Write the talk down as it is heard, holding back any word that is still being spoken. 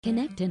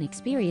Connect and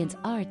experience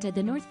art at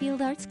the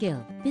Northfield Arts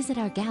Guild. Visit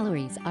our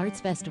galleries, arts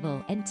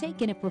festival, and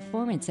take in a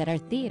performance at our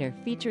theater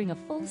featuring a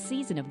full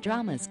season of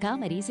dramas,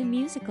 comedies, and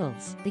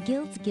musicals. The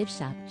Guild's gift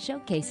shop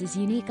showcases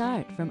unique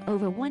art from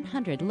over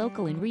 100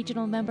 local and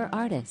regional member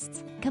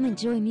artists. Come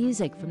enjoy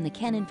music from the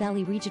Cannon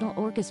Valley Regional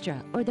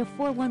Orchestra or the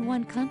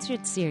 411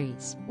 Concert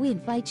Series. We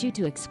invite you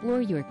to explore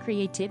your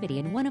creativity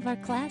in one of our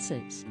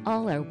classes.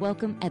 All are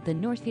welcome at the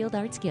Northfield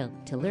Arts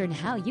Guild. To learn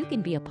how you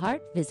can be a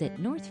part, visit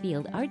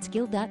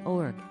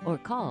northfieldartsguild.org. or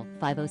call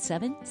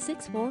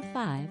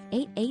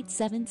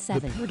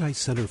 507-645-8877. The Paradise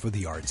Center for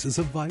the Arts is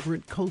a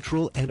vibrant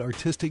cultural and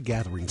artistic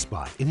gathering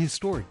spot in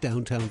historic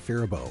downtown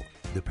Faribault.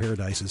 The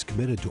Paradise is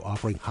committed to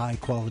offering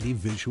high-quality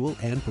visual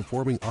and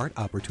performing art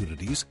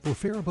opportunities for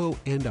Faribault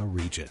and our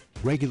region.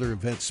 Regular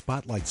events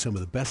spotlight some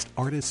of the best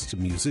artists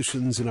and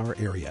musicians in our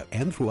area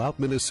and throughout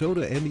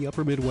Minnesota and the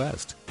upper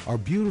Midwest. Our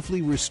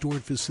beautifully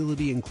restored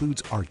facility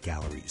includes art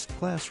galleries,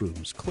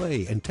 classrooms,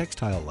 clay and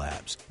textile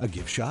labs, a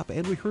gift shop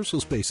and rehearsal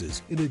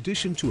spaces, in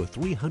addition to a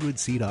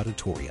 300-seat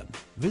auditorium.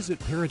 Visit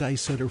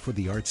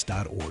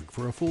ParadiseCenterForTheArts.org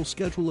for a full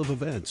schedule of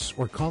events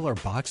or call our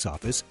box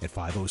office at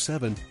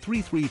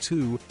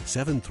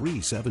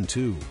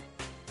 507-332-7372.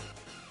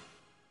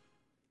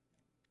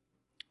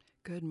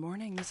 Good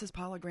morning. This is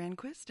Paula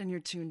Granquist, and you're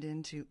tuned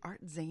in to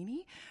ArtZany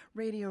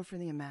Radio for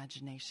the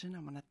Imagination. I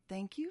want to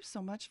thank you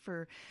so much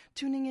for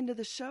tuning into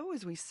the show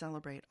as we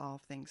celebrate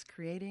all things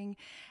creating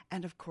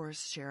and, of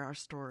course, share our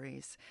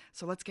stories.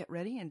 So let's get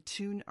ready and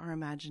tune our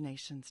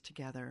imaginations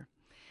together.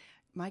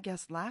 My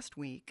guest last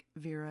week,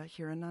 Veera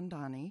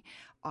Hiranandani,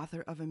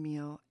 author of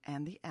Emil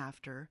and the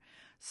After,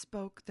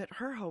 spoke that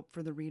her hope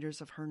for the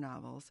readers of her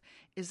novels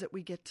is that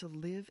we get to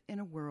live in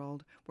a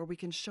world where we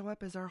can show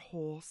up as our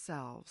whole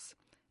selves.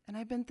 And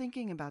I've been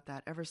thinking about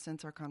that ever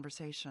since our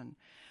conversation.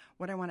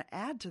 What I want to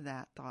add to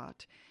that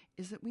thought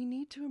is that we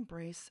need to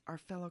embrace our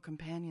fellow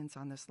companions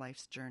on this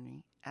life's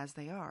journey as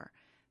they are,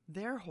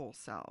 their whole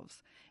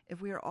selves.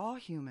 If we are all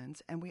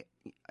humans, and we,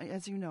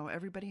 as you know,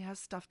 everybody has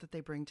stuff that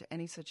they bring to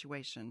any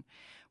situation,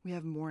 we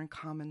have more in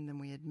common than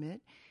we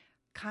admit.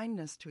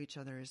 Kindness to each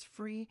other is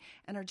free,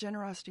 and our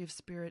generosity of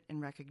spirit in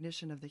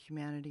recognition of the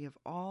humanity of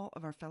all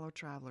of our fellow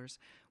travelers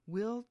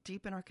will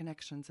deepen our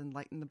connections and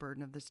lighten the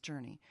burden of this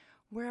journey,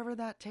 wherever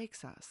that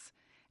takes us.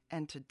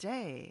 And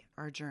today,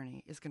 our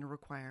journey is going to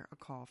require a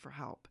call for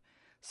help.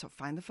 So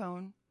find the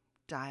phone,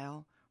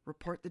 dial,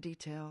 report the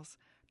details,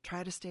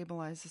 try to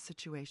stabilize the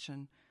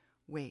situation,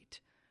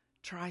 wait,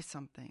 try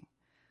something,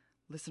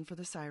 listen for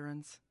the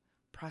sirens,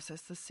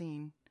 process the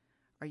scene.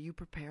 Are you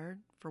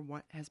prepared for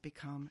what has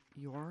become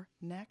your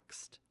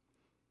next?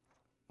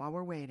 While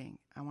we're waiting,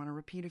 I want to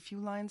repeat a few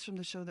lines from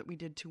the show that we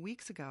did 2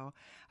 weeks ago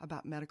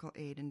about medical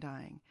aid in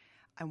dying.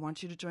 I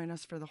want you to join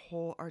us for the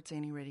whole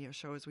ArtZany Radio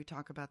show as we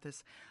talk about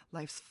this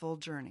life's full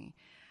journey.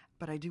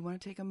 But I do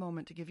want to take a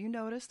moment to give you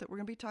notice that we're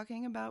going to be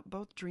talking about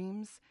both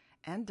dreams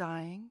and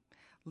dying,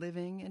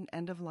 living and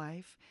end of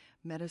life,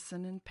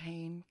 medicine and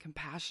pain,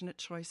 compassionate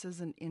choices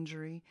and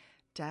injury,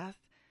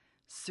 death,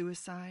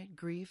 suicide,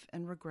 grief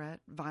and regret,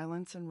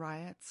 violence and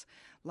riots,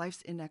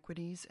 life's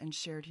inequities and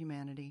shared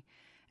humanity.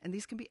 And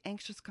these can be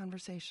anxious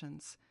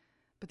conversations,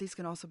 but these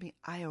can also be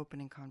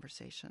eye-opening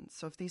conversations.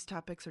 So if these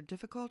topics are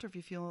difficult or if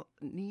you feel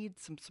need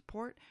some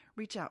support,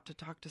 reach out to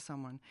talk to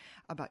someone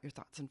about your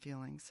thoughts and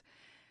feelings.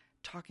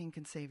 Talking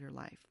can save your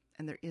life,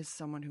 and there is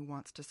someone who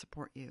wants to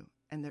support you,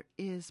 and there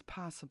is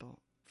possible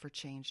for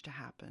change to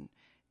happen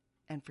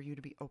and for you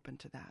to be open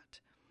to that.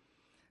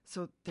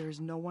 So there's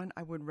no one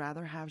I would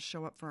rather have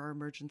show up for our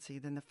emergency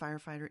than the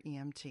firefighter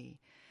EMT.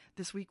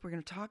 This week we're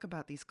going to talk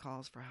about these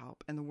calls for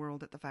help and the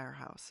world at the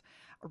firehouse.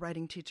 A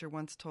writing teacher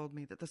once told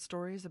me that the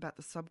stories about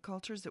the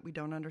subcultures that we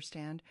don't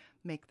understand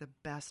make the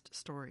best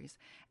stories.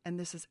 And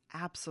this is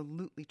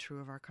absolutely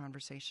true of our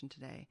conversation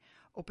today.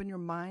 Open your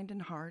mind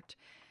and heart.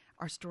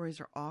 Our stories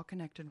are all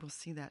connected. We'll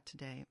see that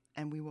today.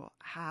 And we will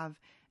have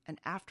an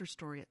after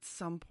story at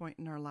some point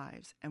in our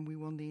lives, and we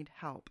will need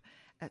help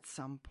at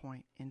some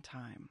point in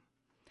time.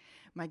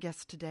 My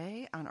guest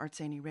today on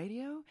ArtZany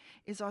Radio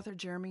is author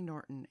Jeremy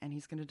Norton, and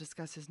he's going to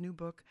discuss his new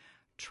book,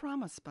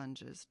 Trauma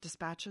Sponges,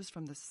 Dispatches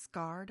from the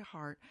Scarred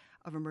Heart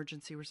of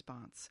Emergency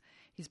Response.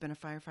 He's been a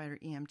firefighter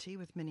EMT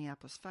with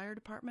Minneapolis Fire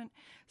Department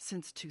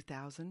since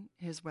 2000.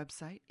 His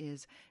website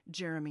is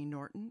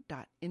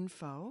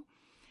jeremynorton.info.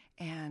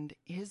 And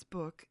his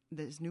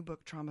new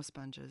book, Trauma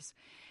Sponges,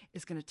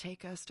 is going to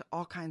take us to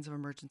all kinds of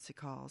emergency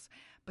calls.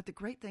 But the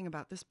great thing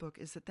about this book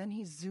is that then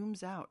he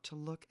zooms out to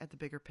look at the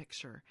bigger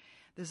picture.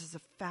 This is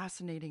a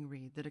fascinating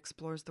read that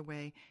explores the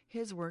way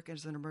his work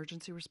as an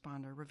emergency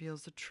responder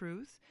reveals the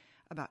truth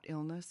about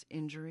illness,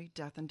 injury,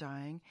 death, and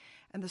dying,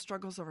 and the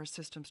struggles of our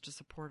systems to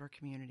support our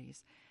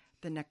communities.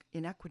 The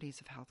inequities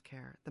of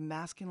healthcare, the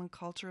masculine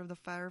culture of the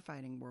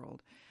firefighting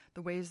world,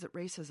 the ways that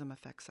racism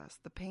affects us,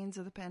 the pains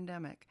of the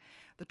pandemic,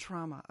 the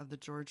trauma of the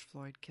George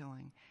Floyd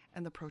killing,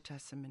 and the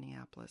protests in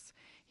Minneapolis.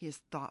 He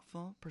is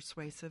thoughtful,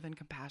 persuasive, and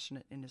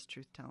compassionate in his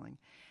truth-telling.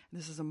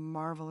 This is a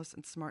marvelous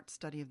and smart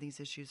study of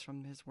these issues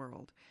from his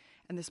world.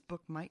 and this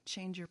book might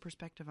change your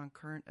perspective on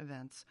current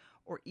events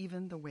or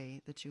even the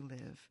way that you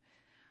live.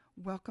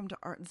 Welcome to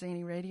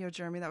ArtZany Radio,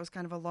 Jeremy. That was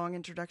kind of a long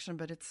introduction,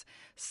 but it's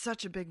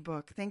such a big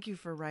book. Thank you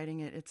for writing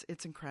it.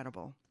 It's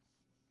incredible.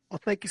 Well,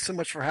 thank you so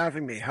much for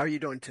having me. How are you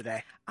doing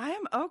today? I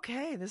am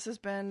okay. This has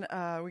been,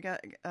 we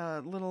got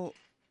a little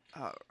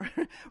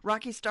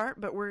rocky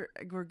start, but we're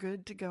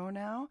good to go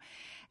now.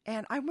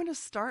 And I want to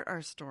start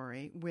our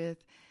story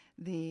with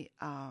the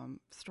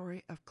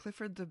story of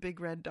Clifford the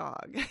Big Red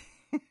Dog.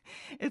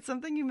 It's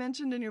something you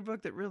mentioned in your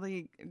book that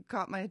really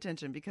caught my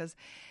attention because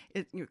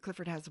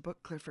Clifford has a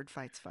book, Clifford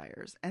Fights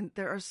Fires. And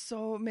there are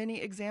so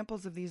many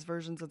examples of these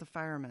versions of the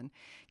firemen.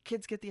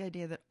 Kids get the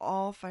idea that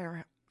all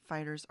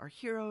firefighters are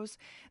heroes.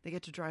 They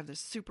get to drive this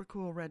super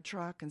cool red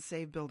truck and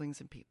save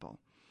buildings and people.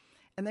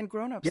 And then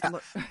grown-ups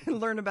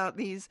learn about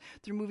these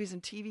through movies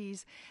and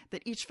TVs,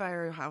 that each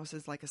firehouse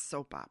is like a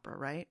soap opera,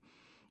 right?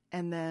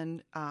 And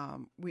then,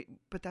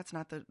 but that's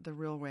not the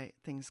real way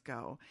things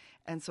go.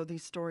 And so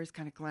these stories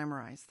kind of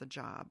glamorize the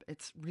job.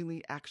 It's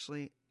really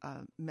actually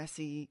a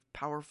messy,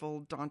 powerful,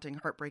 daunting,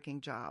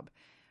 heartbreaking job.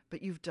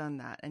 But you've done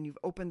that, and you've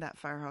opened that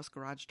firehouse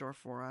garage door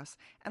for us,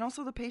 and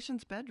also the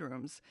patients'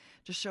 bedrooms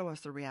to show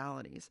us the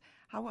realities.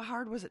 How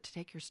hard was it to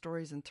take your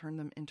stories and turn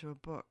them into a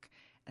book?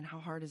 And how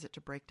hard is it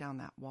to break down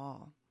that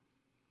wall?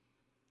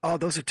 Oh,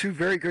 those are two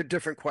very good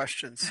different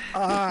questions.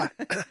 I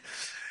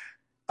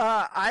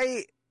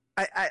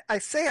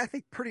say, I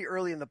think pretty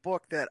early in the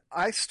book that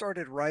I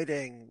started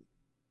writing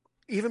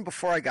even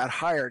before I got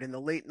hired in the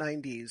late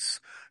 90s,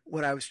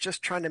 when I was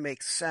just trying to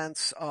make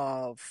sense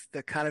of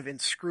the kind of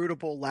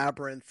inscrutable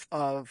labyrinth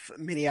of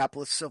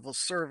Minneapolis civil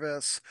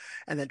service,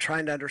 and then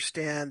trying to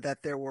understand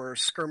that there were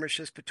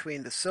skirmishes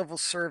between the civil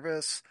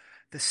service,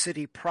 the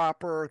city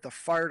proper, the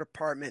fire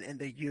department, and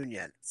the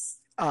union.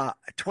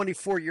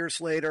 24 years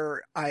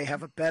later, I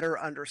have a better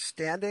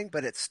understanding,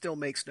 but it still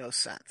makes no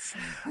sense.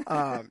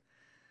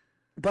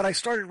 But I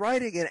started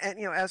writing it, and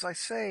as I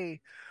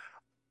say,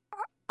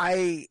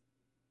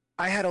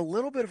 I had a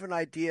little bit of an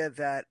idea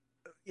that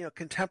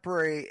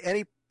contemporary,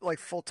 any like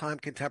full-time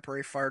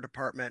contemporary fire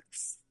department,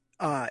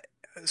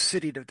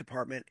 city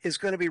department is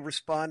going to be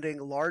responding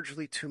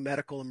largely to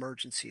medical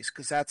emergencies,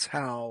 because that's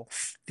how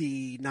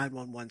the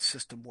 911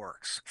 system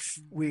works.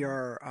 We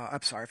are.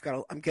 I'm sorry,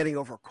 I'm getting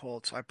over a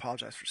cold, so I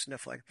apologize for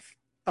sniffling.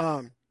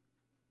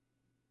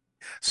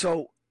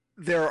 So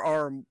there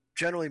are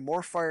generally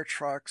more fire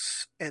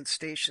trucks and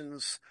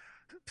stations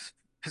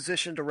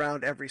positioned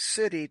around every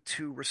city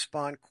to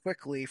respond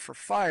quickly for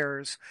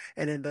fires.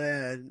 And in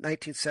the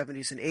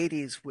 1970s and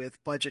 80s,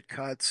 with budget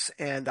cuts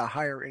and a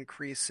higher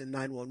increase in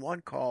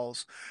 911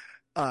 calls,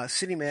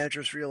 city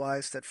managers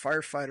realized that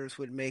firefighters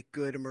would make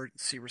good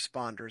emergency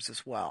responders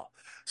as well.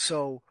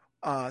 So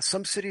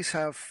some cities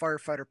have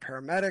firefighter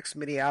paramedics.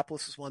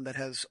 Minneapolis is one that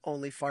has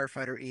only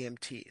firefighter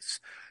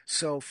EMTs.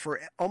 So for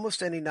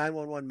almost any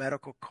 911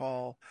 medical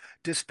call,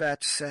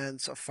 dispatch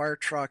sends a fire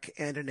truck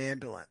and an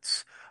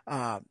ambulance.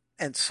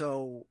 And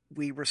so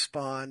we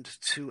respond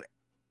to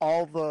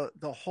all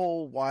the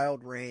whole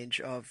wild range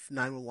of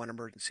 911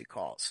 emergency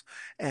calls.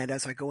 And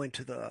as I go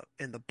into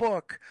in the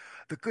book,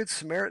 the Good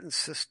Samaritan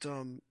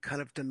system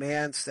kind of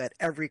demands that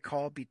every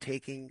call be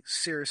taken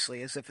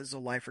seriously, as if it's a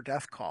life or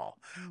death call.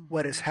 Mm-hmm.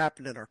 What has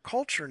happened in our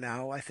culture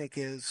now, I think,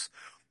 is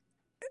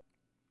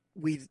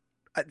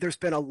there's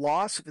been a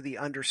loss of the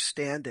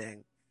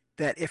understanding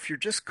that if you're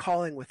just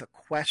calling with a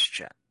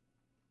question,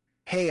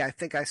 hey, I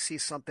think I see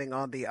something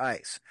on the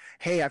ice.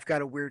 Hey, I've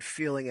got a weird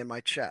feeling in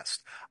my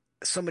chest.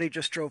 Somebody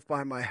just drove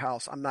by my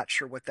house. I'm not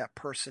sure what that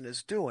person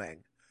is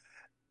doing.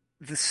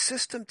 The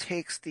system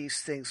takes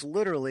these things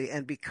literally,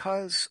 and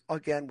because,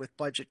 again, with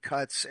budget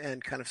cuts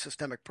and kind of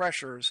systemic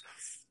pressures,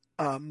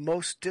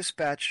 most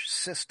dispatch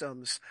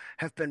systems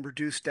have been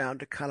reduced down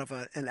to kind of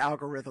an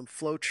algorithm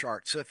flow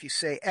chart. So if you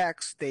say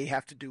X, they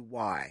have to do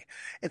Y.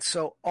 And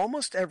so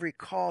almost every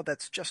call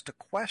that's just a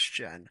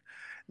question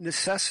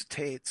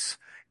necessitates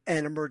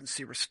an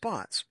emergency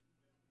response.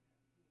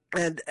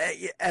 And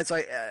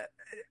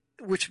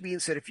which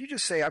means that if you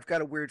just say, I've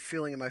got a weird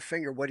feeling in my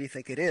finger, what do you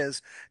think it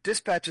is?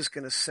 Dispatch is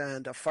going to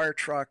send a fire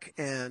truck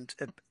and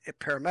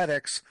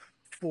paramedics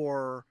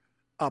for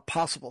a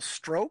possible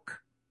stroke,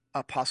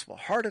 a possible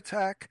heart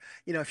attack.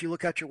 If you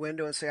look out your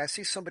window and say, I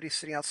see somebody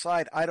sitting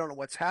outside, I don't know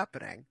what's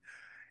happening.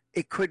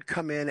 It could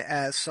come in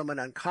as someone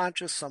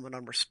unconscious, someone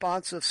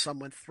unresponsive,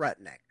 someone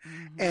threatening.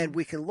 Mm-hmm. And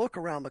we can look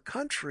around the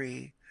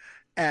country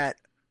at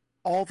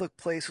all the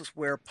places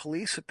where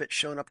police have been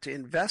shown up to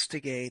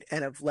investigate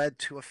and have led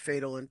to a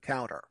fatal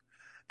encounter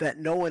that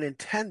no one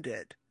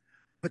intended,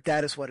 but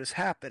that is what has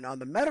happened. On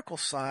the medical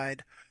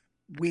side,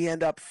 we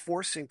end up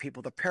forcing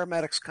people, the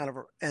paramedics kind of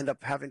end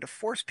up having to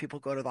force people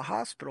to go to the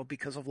hospital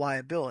because of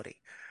liability.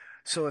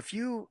 So if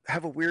you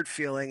have a weird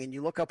feeling and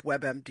you look up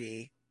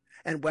WebMD,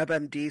 and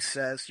WebMD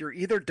says you're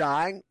either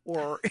dying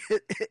or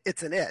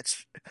it's an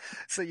itch.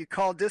 So you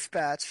call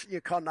dispatch, you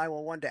call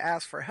 911 to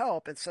ask for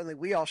help, and suddenly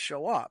we all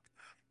show up.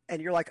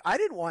 And you're like, I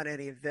didn't want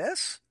any of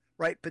this,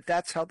 right? But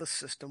that's how the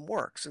system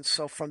works. And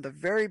so from the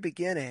very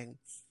beginning,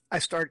 I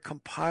started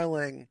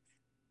compiling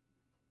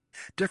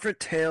different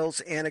tales,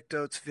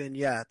 anecdotes,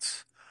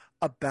 vignettes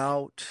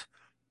about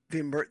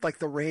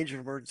the range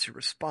of emergency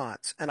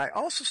response. And I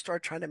also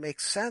started trying to make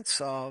sense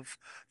of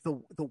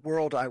the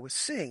world I was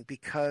seeing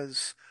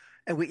because,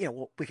 and we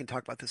can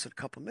talk about this in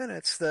a couple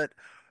minutes, that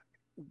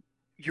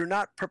you're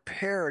not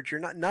prepared. You're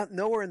not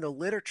nowhere in the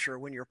literature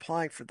when you're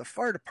applying for the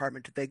fire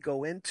department do they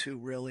go into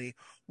really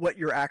what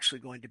you're actually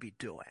going to be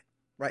doing,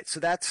 right? So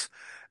that's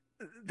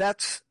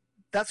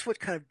what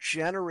kind of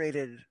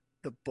generated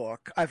the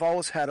book. I've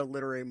always had a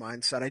literary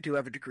mindset. I do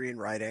have a degree in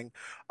writing,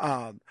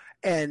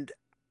 and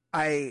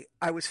I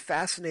was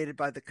fascinated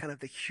by the kind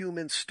of the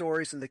human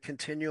stories and the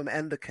continuum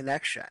and the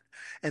connection.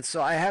 And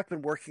so I have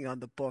been working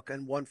on the book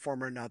in one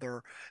form or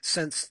another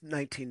since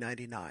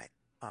 1999.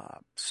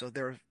 So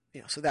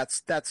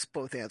that's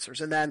both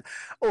answers. And then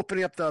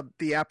opening up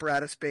the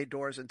apparatus bay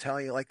doors and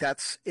telling you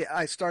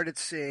I started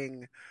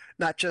seeing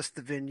not just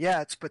the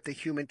vignettes, but the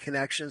human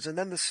connections and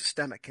then the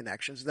systemic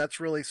connections. And that's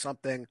really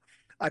something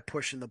I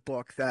push in the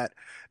book, that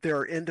there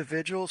are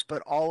individuals,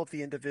 but all of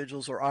the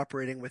individuals are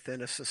operating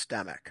within a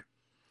systemic.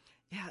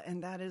 Yeah,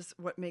 and that is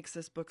what makes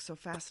this book so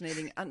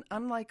fascinating.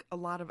 Unlike a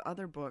lot of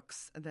other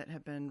books that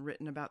have been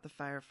written about the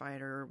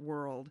firefighter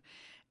world,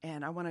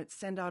 and I want to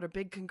send out a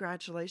big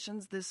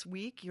congratulations. This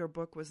week, your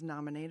book was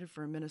nominated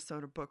for a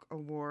Minnesota Book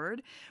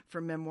Award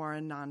for memoir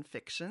and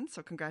nonfiction,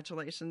 so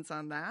congratulations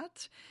on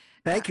that.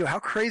 Thank you. How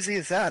crazy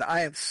is that?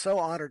 I am so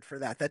honored for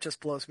that. That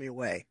just blows me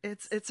away.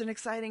 It's an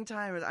exciting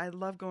time. I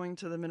love going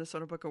to the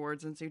Minnesota Book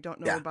Awards, and so you don't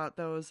know about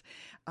those.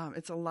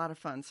 It's a lot of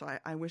fun, so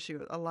I wish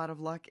you a lot of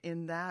luck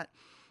in that.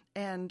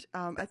 And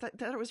I thought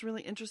that it was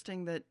really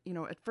interesting that,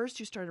 at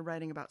first you started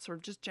writing about sort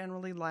of just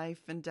generally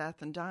life and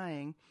death and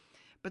dying.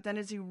 But then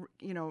as you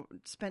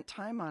spent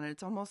time on it,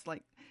 it's almost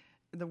like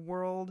the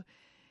world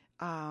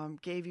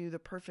gave you the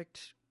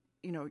perfect,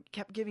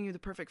 kept giving you the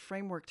perfect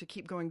framework to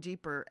keep going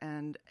deeper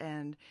and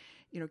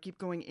keep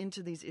going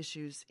into these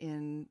issues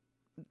in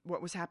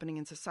what was happening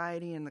in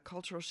society and the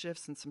cultural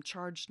shifts and some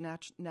charged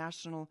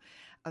national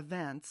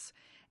events.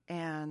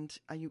 And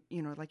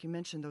like you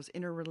mentioned, those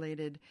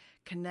interrelated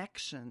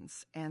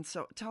connections. And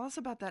so tell us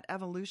about that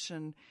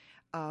evolution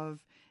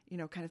of,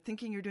 kind of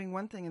thinking you're doing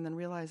one thing and then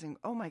realizing,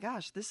 oh my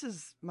gosh, this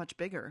is much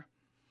bigger.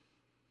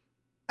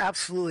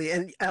 Absolutely.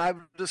 And I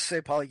would just say,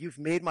 Paula, you've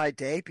made my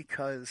day,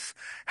 because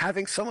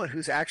having someone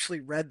who's actually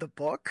read the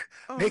book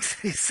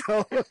makes me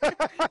so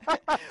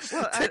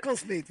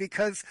tickles me,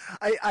 because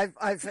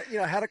I've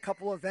had a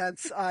couple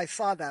events. I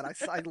saw that.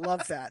 I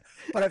love that.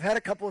 But I've had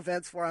a couple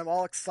events where I'm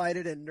all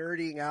excited and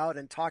nerding out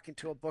and talking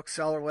to a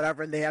bookseller or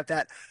whatever, and they have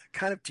that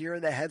kind of deer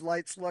in the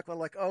headlights look. I'm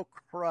like, oh,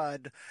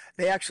 crud.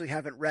 They actually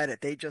haven't read it.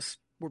 They just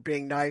were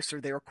being nice,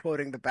 or they were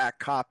quoting the back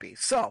copy.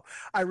 So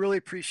I really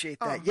appreciate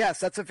that. Oh.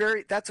 Yes, that's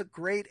a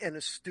great and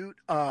astute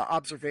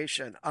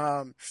observation.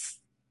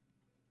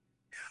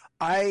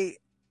 I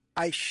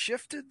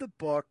shifted the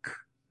book.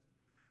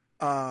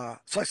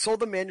 So I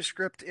sold the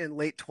manuscript in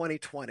late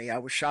 2020. I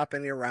was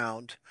shopping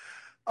around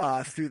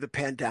through the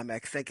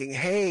pandemic, thinking,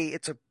 hey,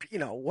 it's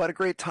what a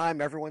great time.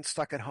 Everyone's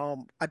stuck at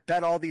home. I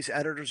bet all these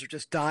editors are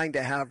just dying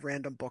to have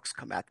random books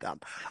come at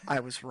them. I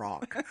was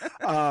wrong.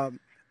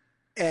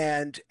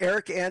 And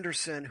Eric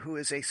Anderson, who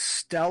is a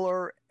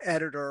stellar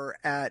editor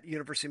at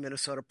University of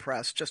Minnesota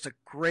Press, just a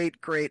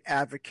great, great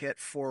advocate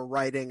for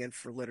writing and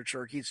for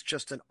literature. He's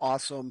just an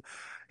awesome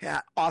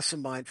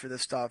mind for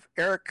this stuff.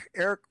 Eric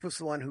was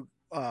the one who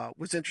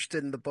was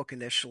interested in the book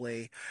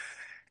initially,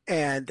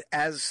 and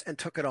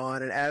took it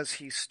on. And as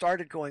he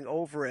started going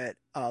over it,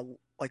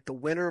 like the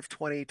winter of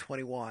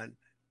 2021,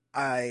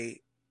 I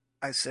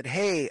said,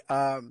 hey,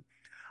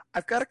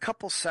 I've got a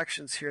couple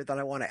sections here that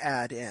I want to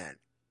add in.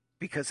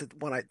 Because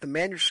the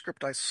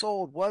manuscript I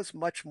sold was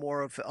much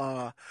more of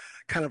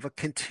kind of a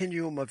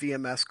continuum of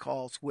EMS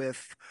calls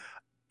with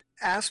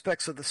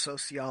aspects of the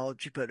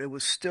sociology, but it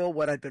was still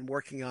what I'd been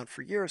working on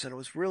for years, and it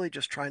was really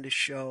just trying to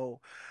show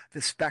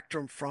the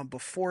spectrum from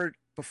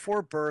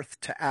before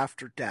birth to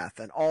after death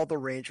and all the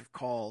range of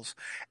calls.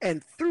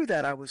 And through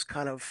that, I was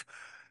kind of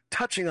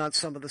touching on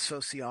some of the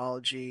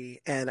sociology,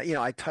 and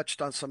I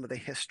touched on some of the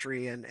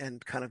history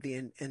and kind of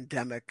the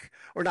endemic,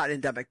 or not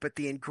endemic, but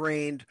the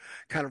ingrained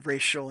kind of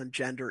racial and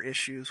gender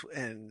issues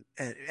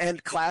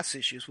and class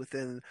issues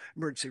within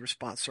emergency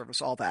response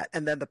service, all that.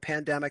 And then the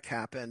pandemic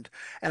happened,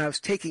 and I was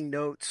taking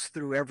notes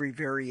through every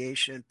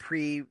variation,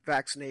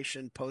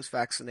 pre-vaccination,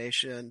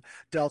 post-vaccination,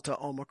 Delta,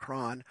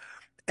 Omicron.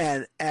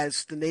 And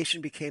as the nation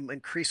became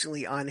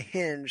increasingly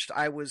unhinged,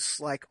 I was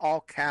like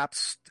all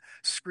caps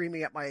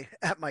screaming at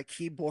my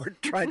keyboard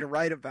trying to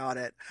write about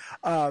it.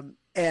 But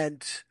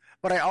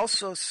I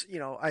also,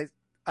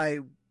 I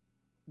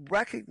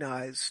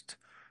recognized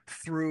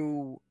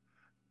through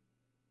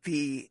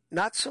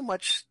not so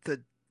much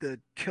the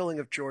killing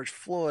of George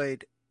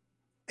Floyd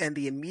and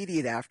the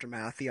immediate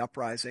aftermath, the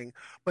uprising,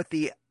 but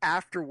the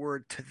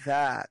afterward to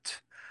that,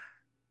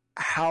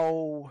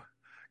 how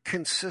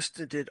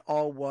consistent it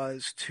all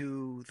was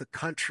to the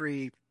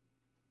country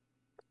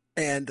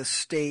and the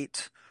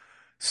state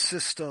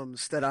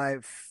systems that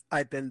I've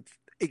been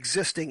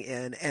existing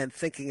in and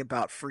thinking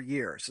about for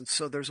years. And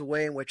so there's a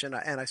way in which, and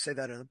I say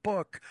that in the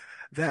book,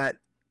 that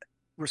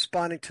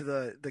responding to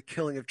the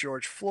killing of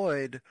George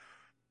Floyd,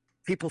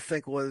 people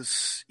think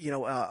was,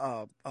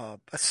 a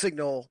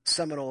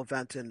seminal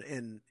event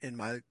in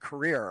my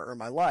career or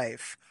my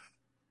life.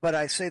 But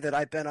I say that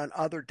I've been on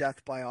other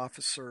death by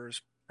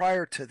officers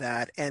prior to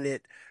that, and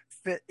it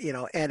fit,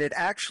 and it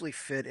actually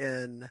fit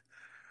in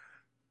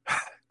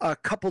a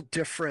couple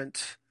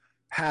different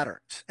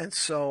patterns. And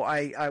so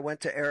I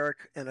went to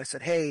Eric and I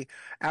said, hey,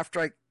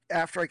 after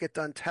I get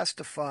done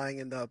testifying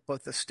in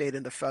both the state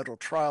and the federal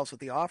trials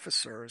with the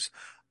officers,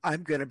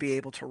 I'm going to be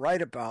able to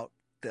write about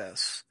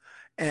this.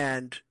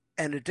 And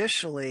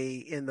additionally,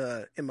 in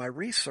my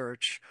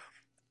research,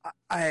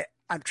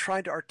 I'm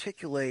trying to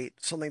articulate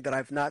something that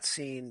I've not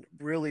seen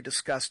really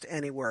discussed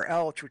anywhere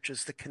else, which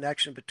is the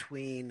connection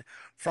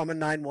from a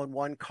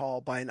 911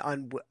 call by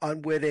an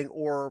unwitting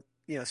or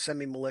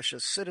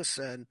semi-malicious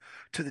citizen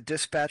to the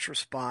dispatch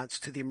response,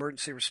 to the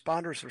emergency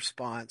responders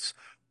response.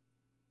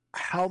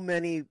 How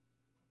many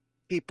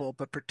people,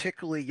 but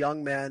particularly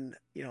young men,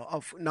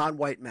 of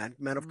non-white men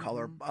of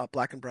color,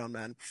 black and brown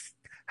men,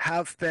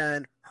 have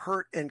been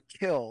hurt and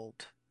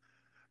killed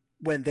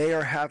when they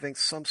are having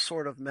some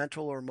sort of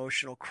mental or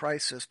emotional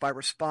crisis by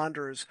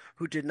responders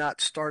who did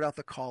not start out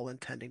the call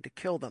intending to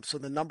kill them. So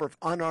the number of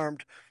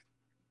unarmed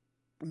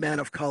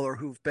men of color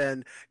who've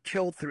been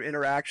killed through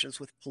interactions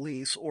with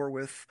police or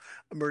with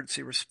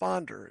emergency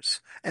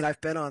responders. And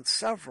I've been on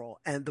several.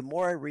 And the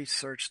more I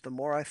researched, the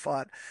more I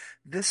thought,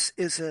 this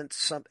isn't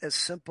as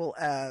simple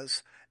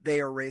as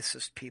they are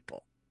racist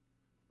people.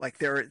 Like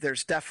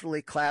there's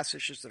definitely class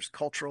issues, there's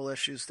cultural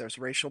issues, there's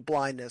racial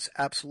blindness,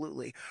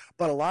 absolutely.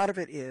 But a lot of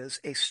it is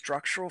a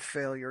structural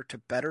failure to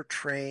better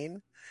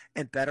train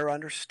and better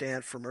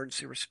understand for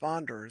emergency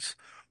responders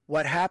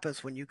what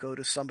happens when you go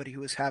to somebody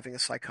who is having a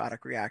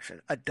psychotic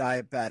reaction, a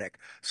diabetic,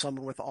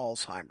 someone with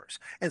Alzheimer's.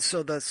 And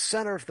so the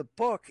center of the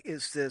book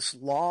is this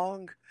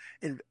long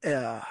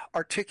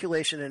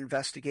articulation and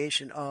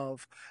investigation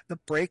of the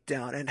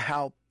breakdown and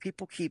how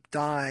people keep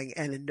dying,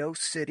 and in no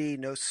city,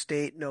 no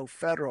state, no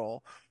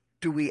federal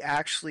do we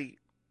actually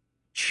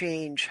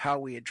change how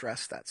we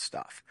address that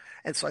stuff.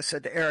 And so I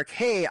said to Eric,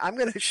 hey, I'm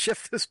going to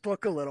shift this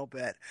book a little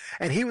bit.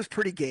 And he was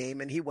pretty game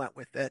and he went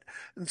with it.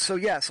 And so,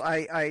 yes,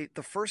 I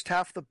the first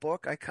half of the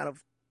book, I kind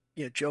of,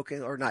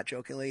 joking or not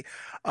jokingly,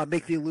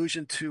 make the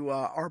allusion to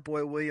our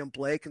boy William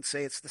Blake and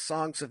say it's the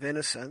songs of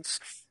innocence.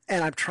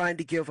 And I'm trying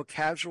to give a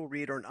casual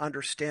reader an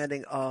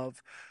understanding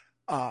of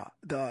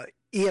the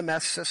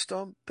EMS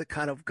system, the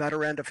kind of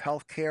gutter end of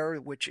healthcare,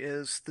 which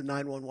is the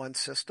 911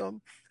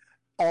 system.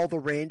 All the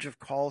range of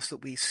calls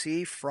that we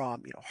see,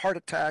 from heart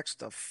attacks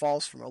to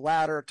falls from a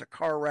ladder to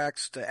car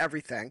wrecks to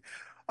everything,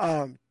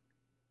 and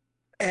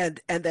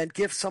then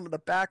give some of the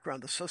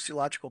background, the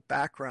sociological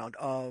background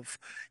of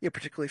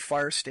particularly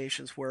fire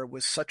stations, where it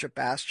was such a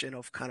bastion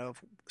of kind of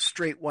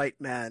straight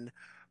white men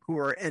who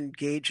are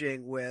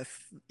engaging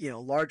with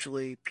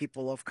largely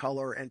people of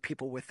color and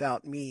people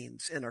without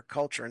means in our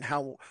culture, and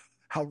how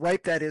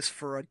ripe that is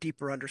for a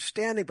deeper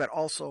understanding, but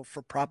also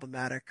for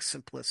problematic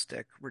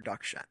simplistic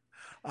reduction.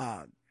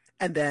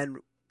 And then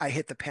I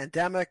hit the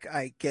pandemic.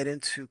 I get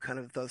into kind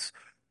of the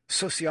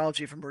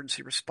sociology of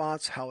emergency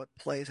response, how it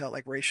plays out,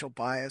 like racial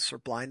bias or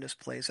blindness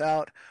plays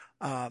out.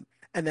 And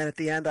then at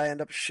the end, I end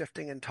up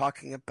shifting and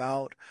talking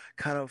about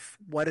kind of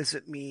what does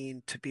it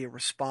mean to be a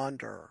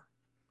responder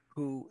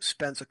who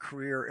spends a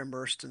career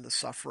immersed in the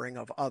suffering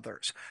of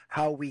others,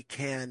 how we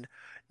can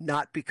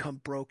not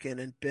become broken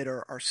and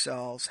bitter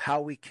ourselves,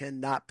 how we can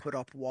not put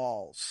up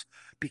walls,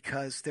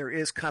 because there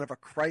is kind of a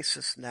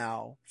crisis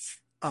now.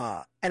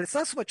 And it's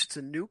not so much it's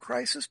a new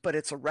crisis, but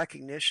it's a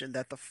recognition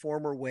that the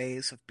former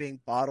ways of being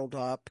bottled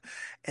up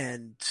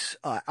and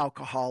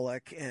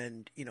alcoholic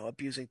and,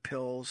 abusing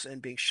pills and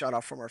being shut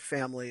off from our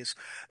families,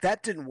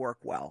 that didn't work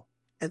well.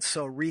 And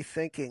so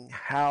rethinking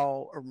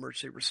how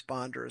emergency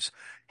responders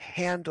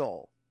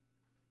handle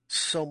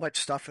so much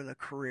stuff in a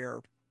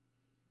career,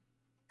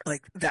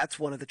 like that's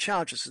one of the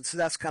challenges. And so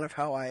that's kind of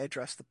how I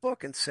address the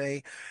book and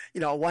say,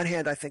 on one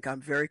hand, I think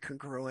I'm very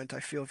congruent.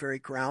 I feel very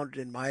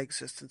grounded in my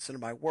existence and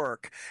in my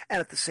work. And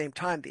at the same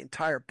time, the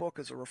entire book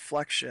is a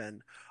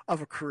reflection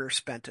of a career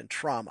spent in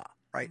trauma,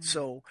 right? Mm-hmm.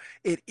 So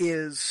it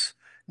is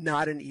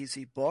not an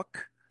easy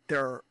book.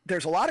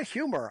 There's a lot of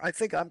humor. I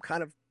think I'm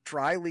kind of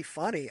dryly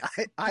funny,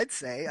 I'd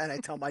say, and I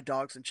tell my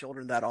dogs and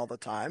children that all the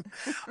time.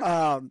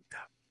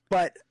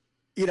 But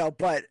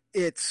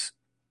it's,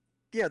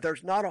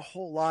 there's not a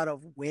whole lot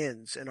of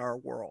wins in our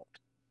world,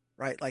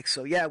 right? Like,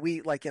 so yeah,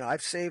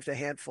 I've saved a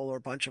handful or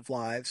a bunch of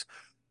lives,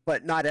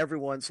 but not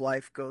everyone's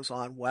life goes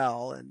on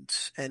well. And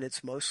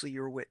it's mostly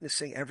you're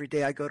witnessing every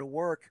day I go to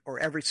work, or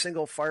every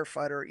single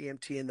firefighter or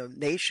EMT in the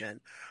nation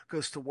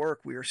goes to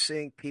work. We are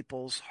seeing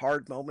people's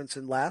hard moments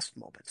and last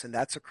moments, and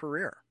that's a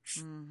career.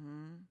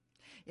 Mm-hmm.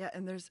 Yeah.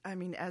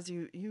 And as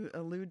you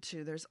allude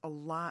to, there's a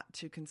lot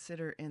to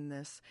consider in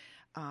this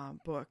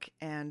book.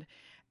 And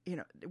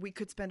we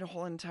could spend a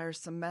whole entire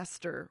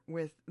semester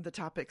with the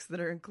topics that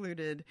are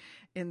included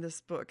in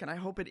this book. And I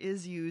hope it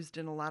is used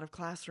in a lot of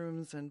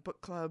classrooms and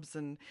book clubs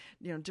and,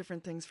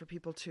 different things for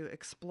people to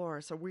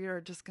explore. So we are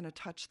just going to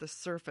touch the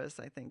surface,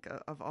 I think,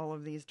 of all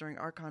of these during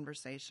our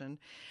conversation.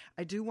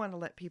 I do want to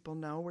let people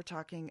know we're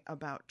talking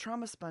about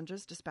trauma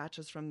sponges,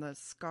 dispatches from the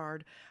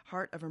scarred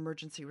heart of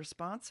emergency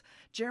response.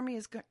 Jeremy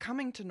is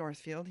coming to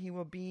Northfield. He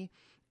will be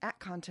at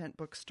Content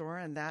Bookstore,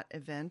 and that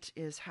event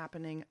is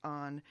happening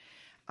on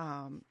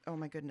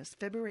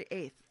February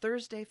 8th,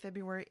 Thursday,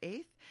 February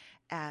 8th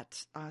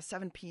at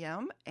 7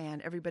 p.m.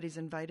 And everybody's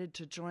invited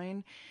to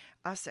join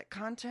us at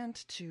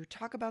Content to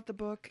talk about the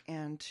book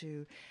and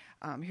to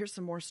hear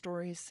some more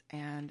stories.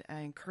 And I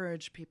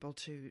encourage people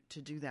to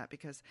do that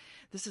because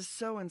this is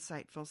so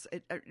insightful.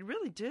 It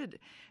really did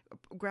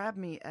grab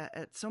me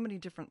at so many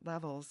different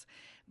levels.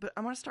 But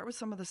I want to start with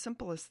some of the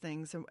simplest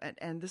things.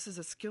 And this is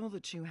a skill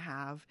that you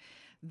have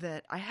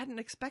that I hadn't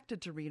expected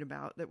to read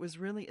about that was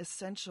really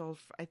essential,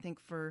 I think,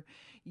 for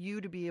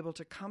you to be able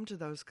to come to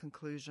those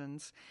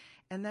conclusions.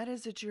 And that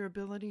is that your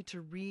ability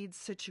to read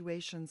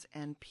situations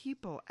and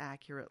people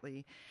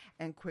accurately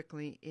and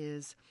quickly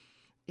is,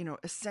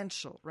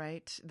 essential,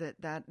 right?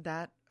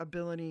 That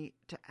ability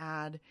to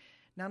add,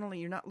 not only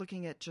you're not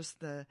looking at just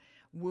the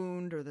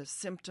wound or the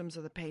symptoms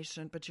of the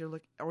patient, but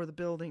or the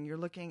building, you're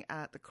looking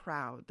at the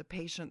crowd, the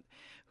patient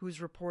who's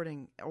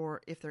reporting,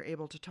 or if they're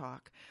able to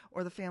talk,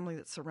 or the family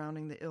that's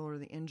surrounding the ill or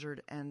the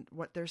injured and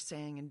what they're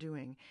saying and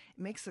doing.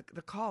 It makes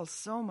the call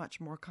so much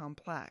more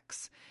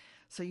complex.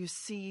 So you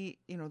see,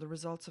 the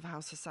results of how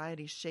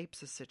society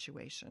shapes a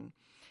situation.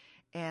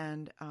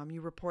 And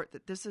you report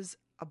that this is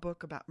a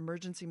book about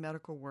emergency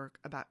medical work,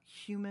 about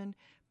human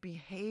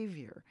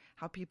behavior,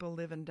 how people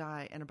live and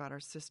die, and about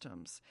our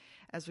systems,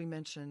 as we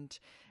mentioned.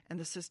 And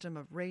the system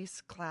of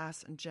race,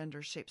 class, and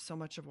gender shapes so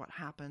much of what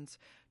happens,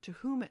 to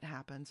whom it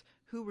happens,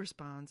 who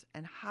responds,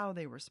 and how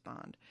they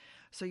respond.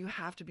 So you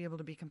have to be able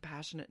to be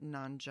compassionate and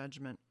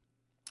non-judgment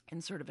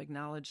and sort of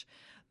acknowledge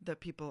the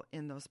people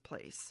in those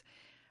places.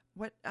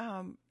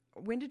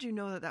 When did you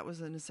know that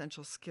was an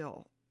essential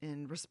skill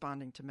in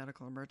responding to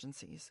medical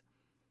emergencies?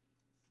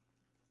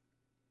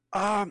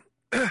 Well,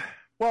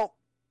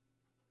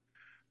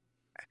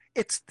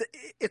 it's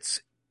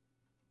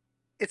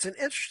an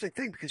interesting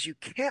thing because you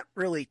can't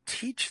really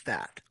teach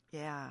that.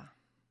 Yeah.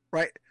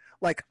 Right?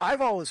 Like,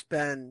 I've always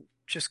been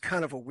just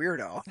kind of a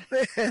weirdo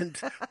and,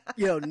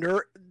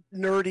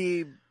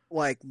 nerdy,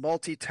 like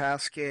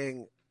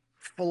multitasking,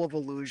 full of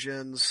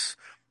illusions,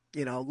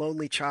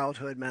 lonely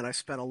childhood. Man, I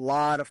spent a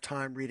lot of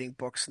time reading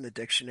books in the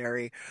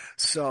dictionary.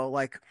 So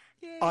like,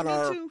 like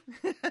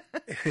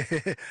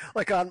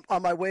on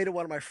my way to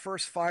one of my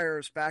first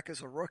fires back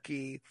as a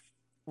rookie,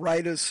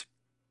 right at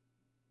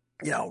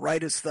like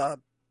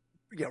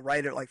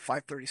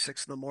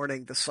 5:36 in the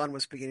morning, the sun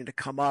was beginning to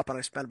come up, and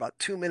I spent about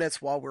 2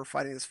 minutes while we were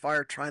fighting this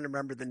fire trying to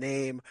remember the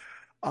name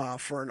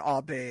for an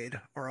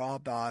Abad or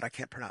Abad. I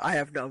can't pronounce. I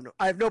have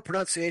no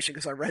pronunciation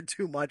because I read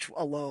too much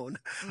alone.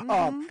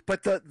 Mm-hmm.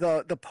 But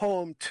the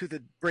poem To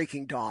the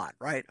Breaking Dawn,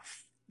 right?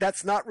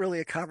 That's not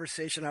really a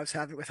conversation I was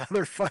having with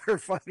other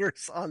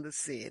firefighters on the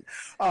scene.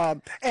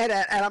 And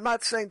I'm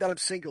not saying that I'm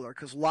singular,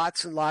 because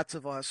lots and lots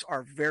of us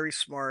are very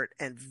smart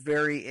and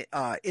very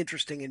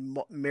interesting in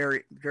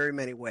very, very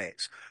many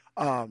ways.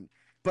 But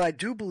I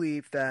do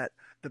believe that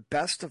the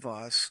best of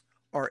us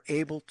are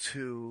able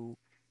to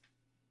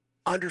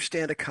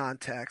understand a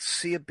context,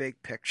 see a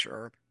big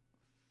picture,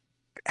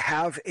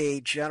 have a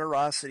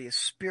generosity of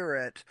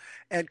spirit,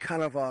 and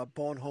kind of a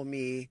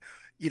bonhomie,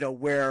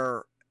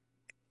 where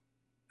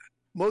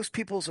most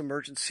people's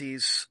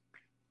emergencies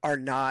are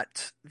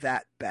not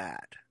that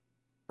bad,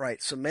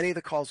 right? So many of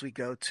the calls we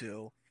go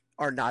to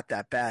are not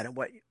that bad. And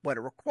what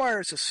it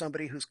requires is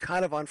somebody who's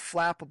kind of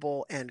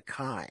unflappable and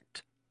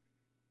kind,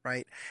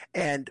 right?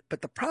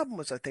 But the problem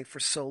was, I think, for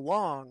so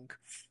long,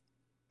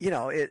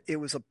 it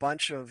was a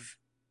bunch of,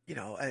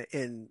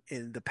 in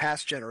the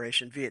past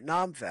generation,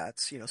 Vietnam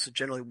vets, so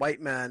generally white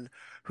men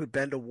who'd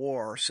been to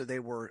war, so they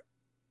were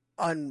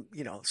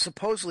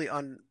supposedly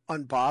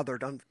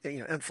unbothered,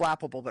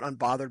 unflappable, but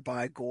unbothered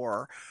by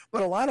gore.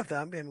 But a lot of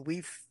them, and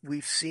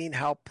we've seen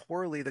how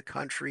poorly the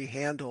country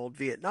handled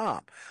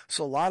Vietnam.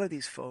 So a lot of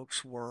these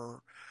folks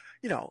were,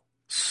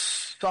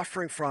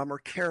 suffering from or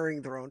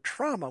carrying their own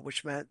trauma,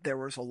 which meant there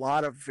was a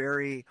lot of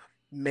very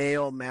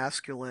male,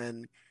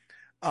 masculine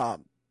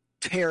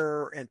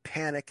terror and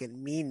panic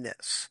and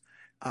meanness.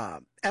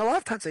 And a lot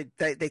of times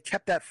they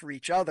kept that for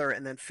each other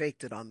and then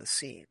faked it on the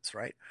scenes,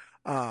 right?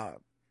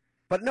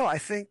 But no, I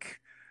think,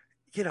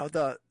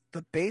 the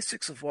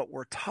basics of what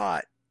we're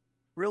taught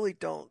really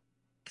don't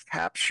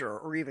capture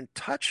or even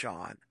touch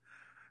on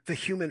the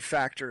human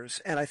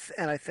factors. And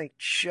I think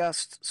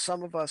just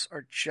some of us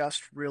are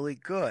just really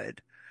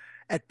good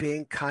at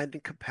being kind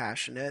and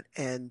compassionate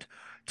and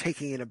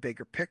taking in a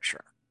bigger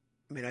picture.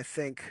 I mean, I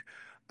think,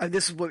 and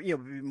this is what,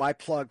 my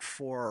plug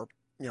for,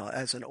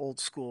 as an old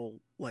school,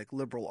 like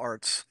liberal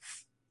arts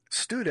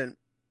student,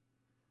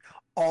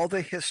 all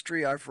the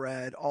history I've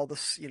read, all the,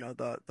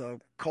 the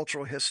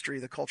cultural history,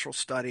 the cultural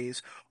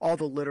studies, all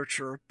the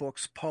literature,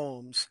 books,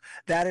 poems,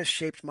 that has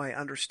shaped my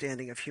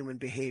understanding of human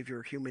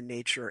behavior, human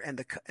nature, and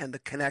the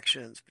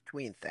connections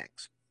between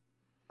things.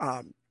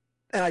 And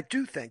I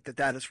do think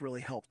that has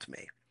really helped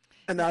me.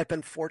 And I've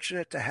been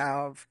fortunate to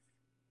have,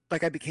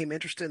 like, I became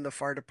interested in the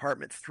fire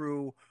department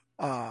through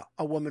a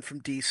woman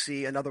from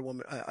DC,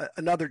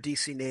 another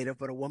DC native,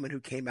 but a woman who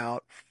came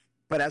out.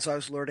 But as I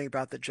was learning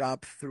about the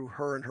job through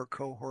her and her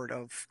cohort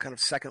of kind of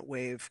second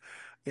wave,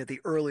 the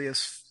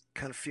earliest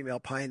kind of female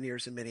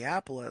pioneers in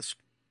Minneapolis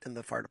in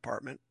the fire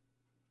department,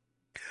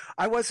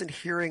 I wasn't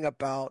hearing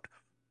about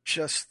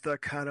just the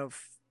kind of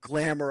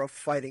glamour of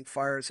fighting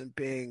fires and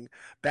being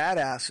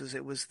badasses.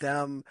 It was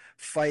them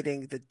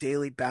fighting the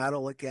daily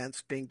battle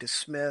against being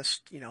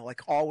dismissed,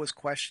 like always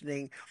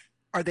questioning,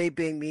 are they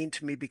being mean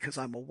to me because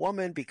I'm a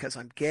woman, because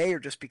I'm gay, or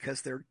just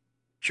because they're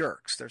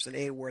jerks? There's an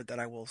A word that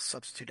I will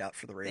substitute out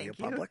for the radio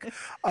public.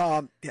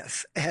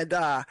 Yes. And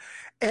I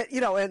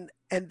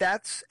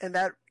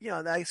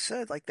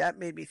said, like, that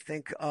made me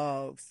think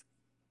of,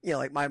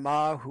 like my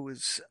ma, who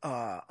was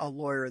a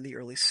lawyer in the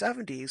early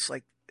 70s,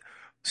 like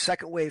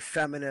second wave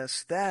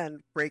feminists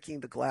then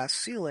breaking the glass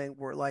ceiling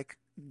were like,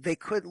 they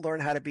couldn't learn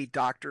how to be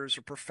doctors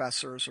or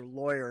professors or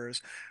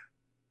lawyers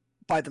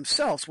by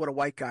themselves, what a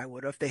white guy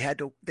would have.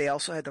 They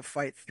also had to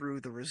fight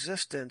through the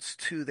resistance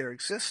to their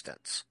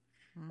existence.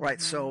 Mm-hmm.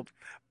 Right. So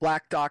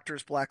black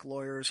doctors, black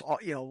lawyers,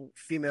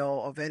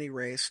 female of any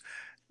race,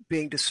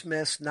 being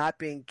dismissed, not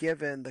being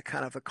given the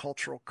kind of a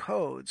cultural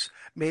codes,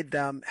 made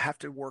them have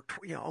to work,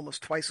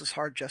 almost twice as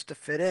hard just to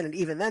fit in. And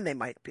even then they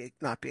might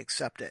not be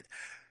accepted.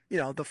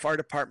 The fire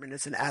department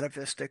is an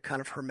atavistic kind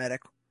of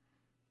hermetic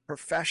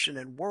profession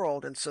and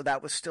world. And so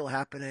that was still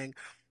happening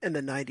in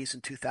the 90s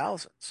and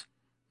 2000s.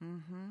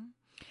 Mm-hmm.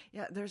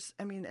 Yeah, there's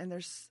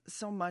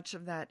so much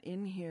of that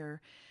in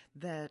here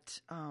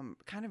that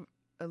kind of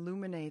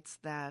illuminates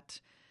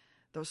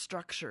those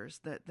structures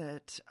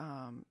that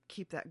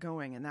keep that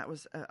going, and that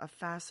was a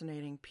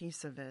fascinating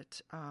piece of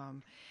it.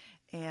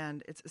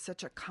 And it's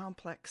such a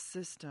complex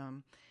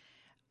system.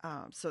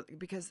 So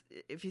because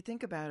if you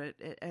think about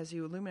it, as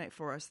you illuminate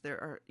for us,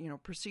 there are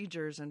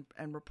procedures and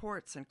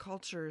reports and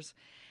cultures,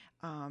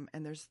 and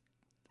there's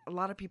a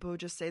lot of people who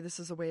just say this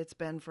is the way it's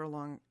been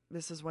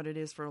this is what it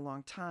is for a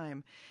long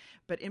time.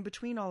 But in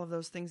between all of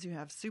those things, you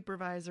have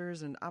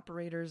supervisors and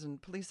operators and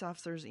police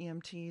officers,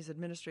 EMTs,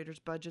 administrators,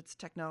 budgets,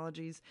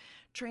 technologies,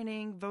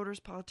 training,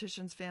 voters,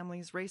 politicians,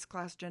 families, race,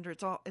 class, gender.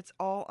 It's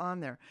all on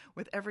there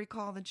with every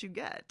call that you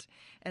get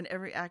and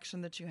every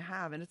action that you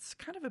have. And it's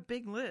kind of a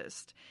big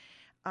list.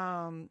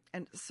 And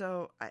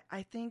so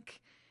I think,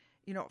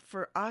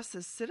 for us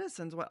as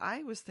citizens, what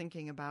I was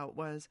thinking about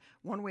was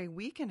one way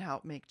we can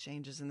help make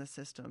changes in the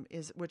system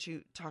is what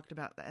you talked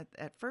about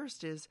at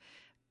first is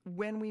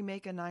when we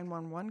make a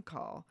 911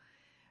 call,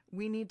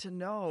 we need to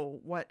know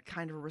what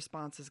kind of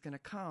response is going to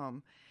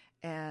come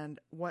and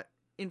what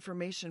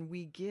information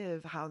we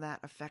give, how that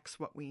affects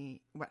what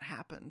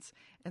happens.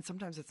 And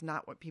sometimes it's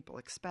not what people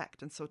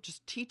expect. And so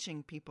just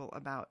teaching people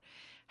about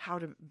how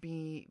to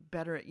be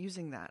better at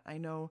using that.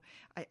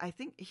 I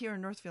think here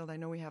in Northfield, I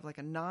know we have like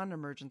a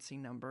non-emergency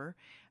number,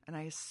 and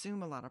I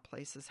assume a lot of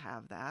places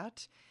have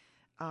that.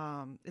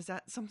 Is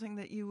that something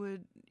that you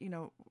would,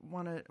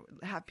 want to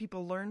have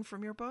people learn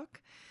from your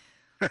book?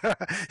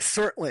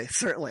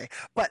 Certainly.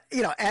 But,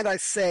 and I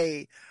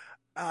say,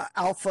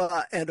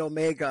 alpha and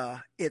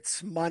omega,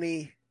 it's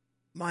money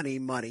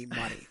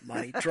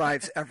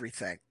drives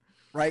everything,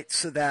 right?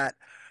 So that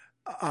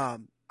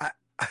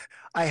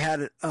I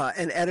had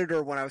an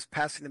editor when I was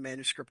passing the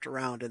manuscript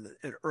around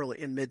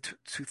in mid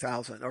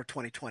 2000 or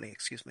 2020,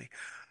 excuse me,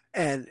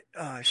 and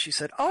she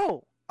said,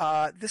 "Oh,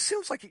 this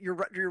seems like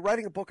you're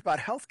writing a book about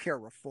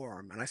healthcare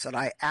reform." And I said,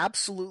 "I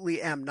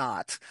absolutely am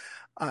not.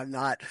 I'm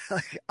not.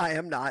 I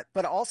am not.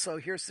 But also,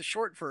 here's the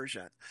short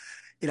version.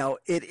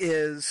 It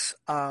is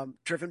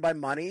driven by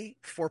money,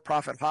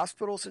 for-profit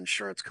hospitals,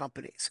 insurance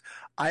companies.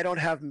 I don't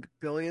have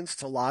billions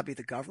to lobby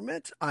the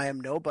government. I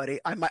am nobody.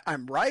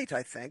 I'm right,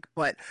 I think,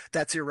 but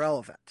that's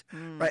irrelevant,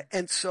 right?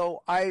 And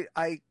so I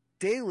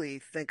daily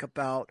think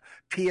about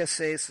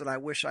PSAs that I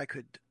wish I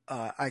could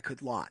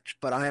launch,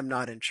 but I am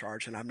not in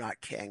charge and I'm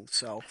not king.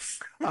 So,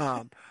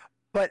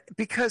 but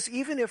because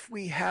even if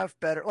we have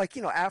better, like,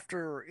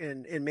 after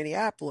in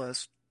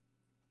Minneapolis,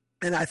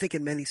 and I think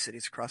in many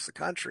cities across the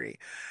country,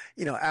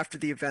 after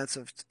the events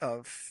of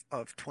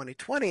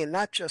 2020, and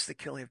not just the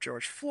killing of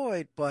George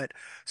Floyd, but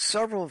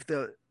several of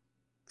the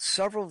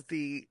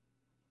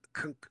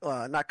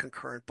not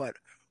concurrent, but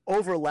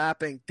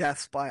overlapping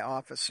deaths by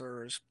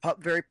officers,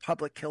 very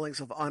public killings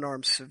of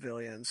unarmed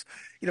civilians,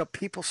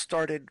 people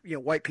started,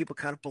 white people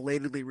kind of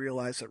belatedly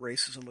realized that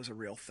racism was a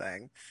real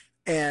thing.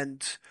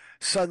 And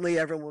suddenly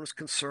everyone was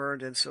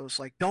concerned. And so it's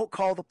like, don't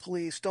call the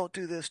police, don't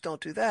do this, don't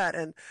do that.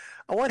 And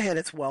on one hand,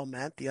 it's well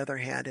meant. The other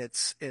hand,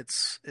 it's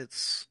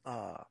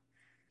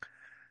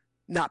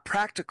not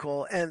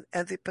practical.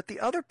 But the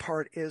other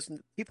part is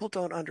people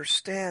don't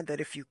understand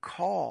that if you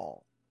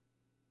call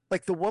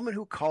Like the woman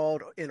who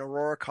called in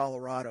Aurora,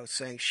 Colorado,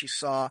 saying she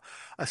saw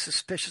a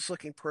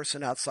suspicious-looking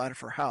person outside of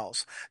her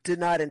house, did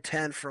not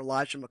intend for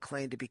Elijah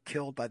McClain to be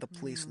killed by the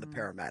police and the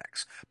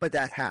paramedics, but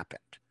that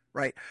happened,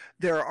 right?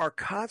 There are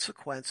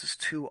consequences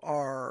to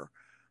our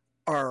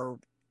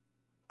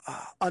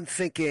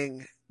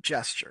unthinking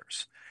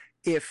gestures.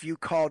 If you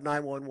call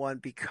 911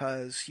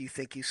 because you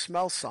think you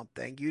smell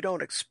something, you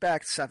don't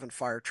expect 7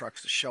 fire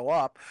trucks to show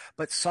up,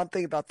 but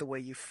something about the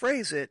way you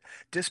phrase it,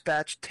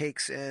 dispatch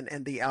takes in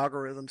and the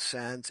algorithm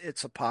sends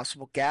it's a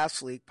possible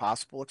gas leak,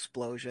 possible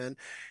explosion.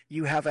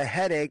 You have a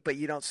headache, but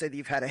you don't say that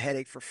you've had a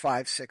headache for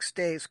 5-6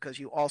 days because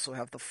you also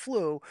have the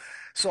flu.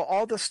 So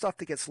all the stuff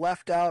that gets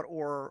left out,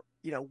 or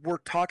we're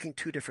talking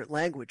 2 different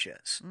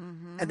languages,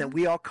 and then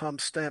we all come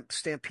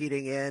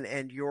stampeding in,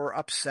 and you're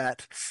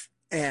upset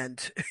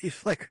and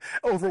he's like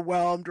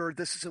overwhelmed, or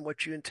this isn't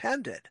what you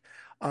intended.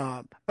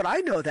 But I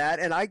know that,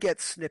 and I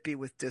get snippy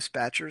with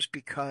dispatchers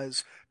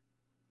because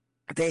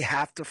they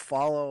have to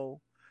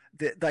follow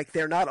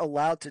they're not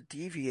allowed to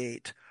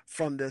deviate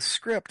from this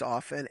script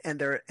often,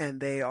 and a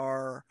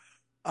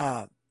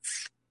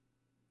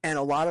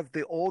lot of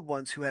the old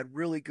ones who had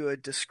really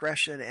good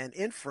discretion and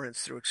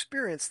inference through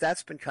experience,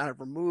 that's been kind of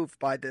removed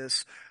by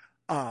this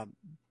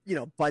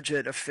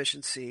budget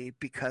efficiency,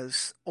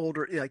 because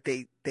older, like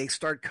they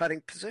start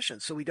cutting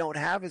positions. So we don't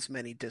have as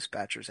many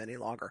dispatchers any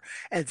longer.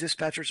 And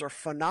dispatchers are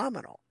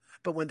phenomenal.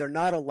 But when they're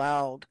not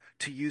allowed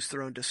to use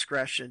their own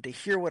discretion to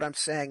hear what I'm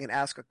saying and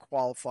ask a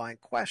qualifying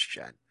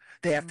question,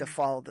 they have to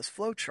follow this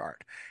flow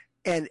chart.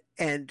 And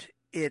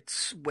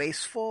it's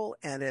wasteful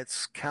and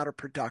it's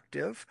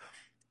counterproductive.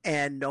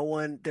 And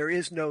there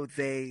is no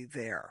they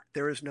there.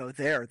 There is no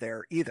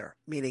there either,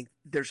 meaning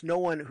there's no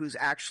one who's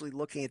actually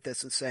looking at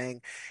this and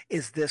saying,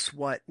 is this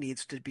what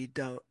needs to be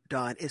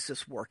done? Is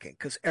this working?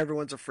 Because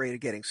everyone's afraid of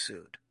getting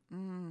sued.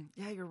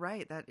 Yeah, you're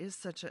right. That is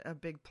such a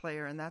big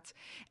player, and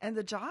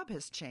the job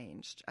has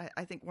changed.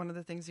 I think one of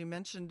the things you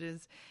mentioned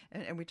is,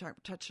 and we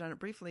touched on it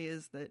briefly,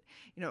 is that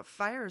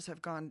fires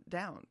have gone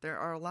down. There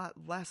are a lot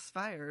less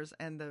fires,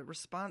 and the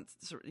response,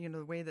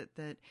 the way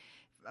that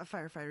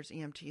firefighters,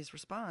 EMTs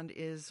respond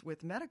is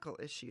with medical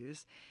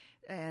issues.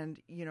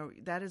 And,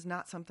 that is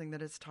not something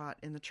that is taught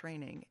in the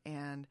training,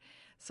 and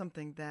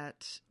something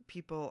that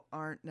people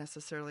aren't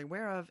necessarily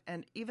aware of.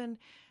 And even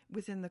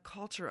within the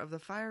culture of the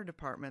fire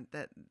department,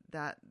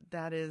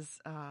 that is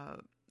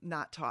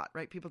not taught,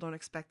 right? People don't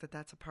expect that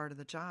that's a part of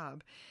the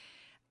job.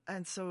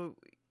 And so,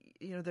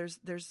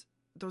 there's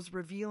those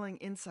revealing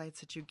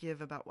insights that you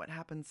give about what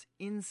happens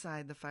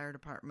inside the fire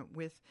department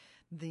with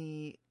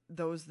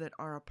those that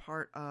are a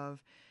part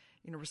of,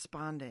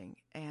 responding.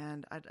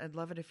 And I'd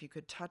love it if you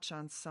could touch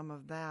on some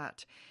of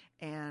that.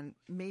 And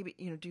maybe,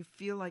 do you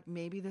feel like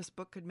maybe this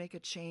book could make a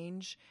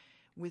change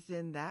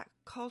within that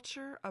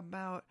culture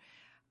about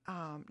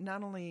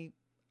not only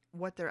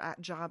what their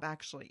job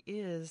actually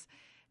is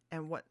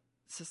and what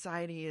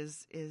society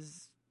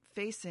is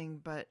facing,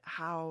 but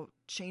how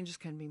changes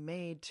can be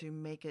made to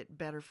make it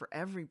better for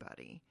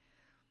everybody?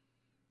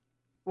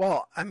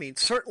 Well, I mean,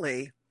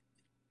 certainly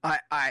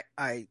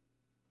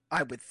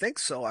I would think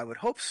so. I would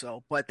hope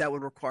so, but that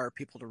would require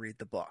people to read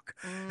the book.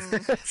 And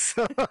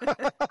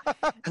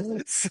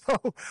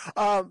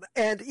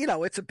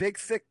it's a big,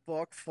 thick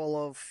book full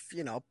of,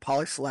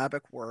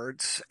 polysyllabic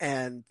words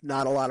and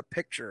not a lot of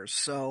pictures.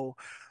 So,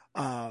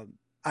 I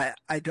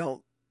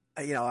don't,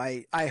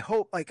 I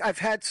hope, like, I've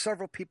had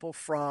several people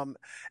from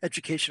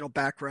educational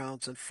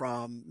backgrounds and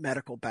from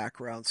medical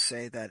backgrounds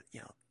say that,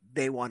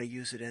 they want to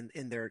use it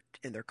in their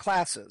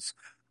classes.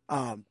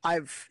 I'm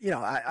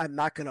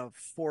not going to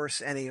force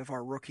any of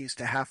our rookies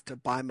to have to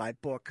buy my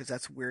book, because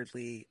that's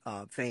weirdly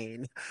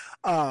vain.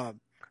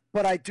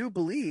 But I do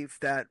believe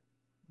that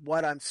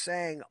what I'm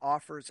saying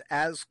offers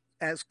as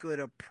good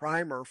a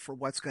primer for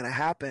what's going to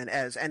happen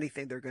as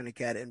anything they're going to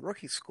get in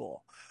rookie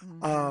school.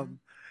 I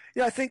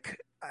think,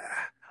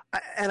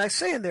 and I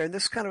say in there, and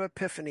this kind of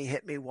epiphany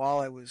hit me while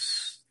I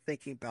was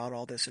thinking about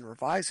all this and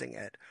revising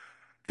it,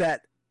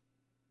 that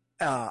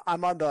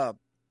I'm on the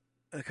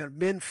kind of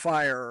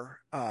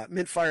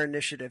MinFire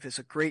initiative is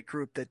a great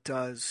group that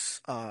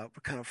does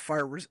kind of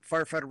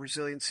firefighter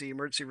resiliency,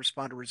 emergency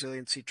responder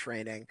resiliency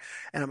training,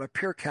 and I'm a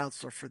peer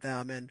counselor for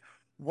them. And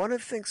one of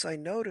the things I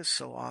notice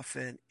so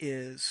often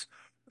is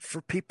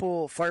for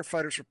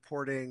firefighters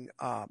reporting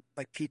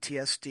like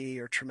PTSD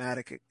or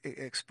traumatic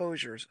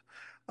exposures,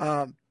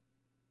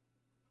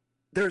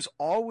 there's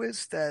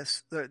always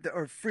this,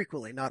 or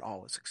frequently, not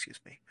always, excuse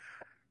me,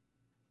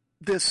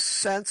 this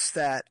sense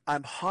that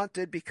I'm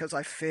haunted because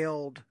I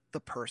failed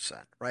the person,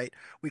 right?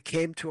 We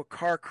came to a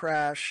car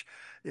crash.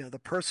 The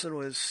person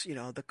was,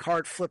 the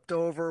car flipped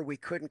over. We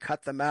couldn't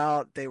cut them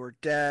out. They were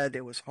dead.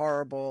 It was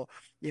horrible.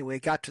 We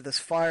got to this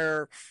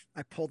fire.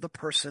 I pulled the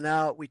person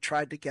out. We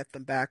tried to get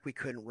them back. We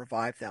couldn't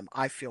revive them.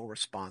 I feel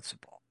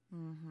responsible.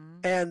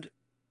 And,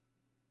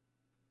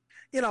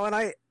 and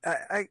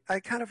I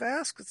kind of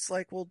ask, it's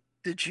like, well,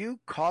 did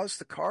you cause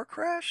the car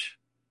crash?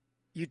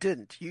 You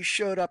didn't. You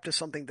showed up to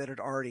something that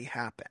had already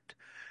happened.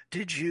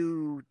 Did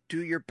you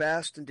do your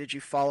best and did you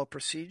follow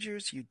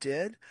procedures? You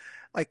did.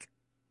 Like,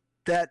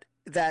 that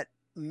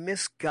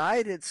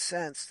misguided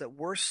sense that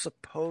we're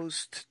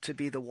supposed to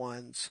be the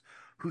ones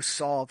who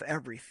solve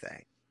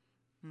everything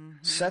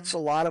sets a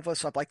lot of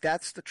us up. Like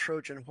that's the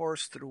Trojan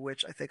horse through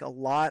which I think a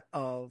lot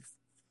of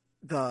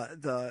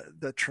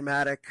the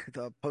traumatic,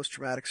 the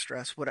post-traumatic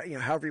stress,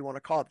 however you want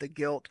to call it, the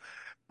guilt,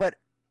 but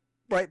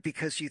right,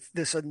 because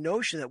there's a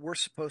notion that we're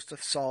supposed to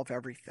solve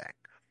everything,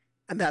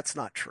 and that's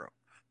not true.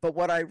 But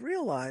what I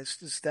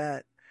realized is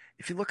that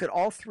if you look at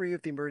all three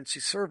of the emergency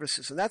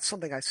services, and that's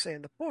something I say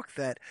in the book,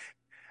 that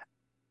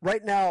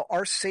right now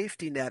our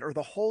safety net, or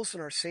the holes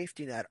in our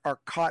safety net, are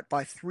caught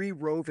by three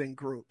roving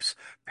groups: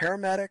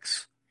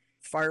 paramedics,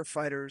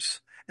 firefighters,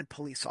 and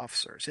police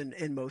officers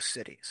in most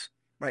cities.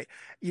 Right.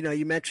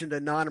 You mentioned a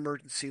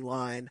non-emergency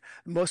line.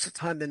 Most of the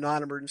time, the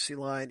non-emergency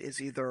line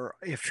is either,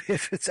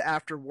 if it's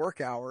after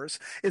work hours,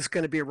 is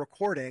going to be a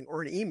recording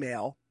or an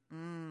email.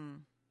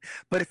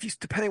 But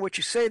depending on what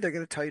you say, they're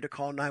going to tell you to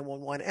call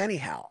 911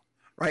 anyhow.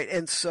 Right.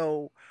 And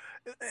so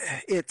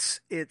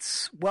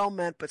it's well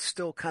meant, but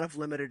still kind of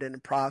limited in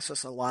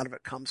process. A lot of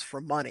it comes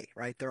from money.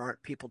 Right. There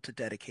aren't people to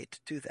dedicate to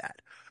do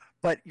that.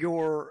 But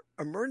your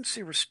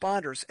emergency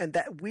responders, and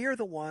that we are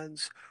the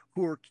ones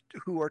who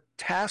are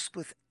tasked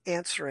with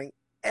answering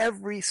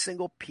every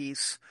single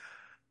piece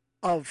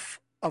of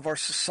our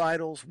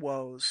societal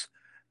woes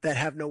that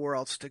have nowhere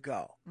else to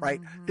go,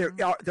 right?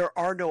 There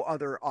are no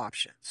other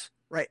options,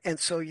 right? And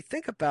so you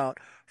think about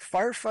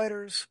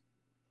firefighters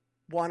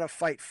want to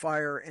fight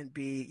fire and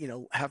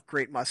have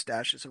great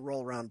mustaches and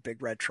roll around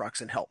big red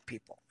trucks and help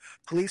people.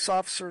 Police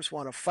officers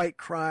want to fight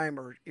crime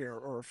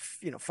or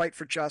fight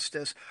for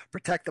justice,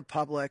 protect the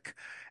public,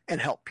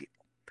 and help people.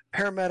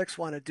 Paramedics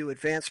want to do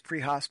advanced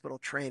pre-hospital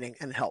training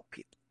and help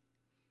people.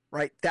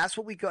 Right. That's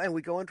what we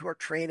go into our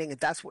training, and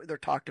that's what they're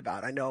talked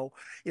about. I know,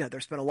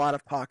 there's been a lot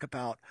of talk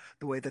about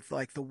the way that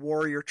like the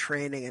warrior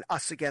training and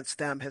us against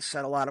them has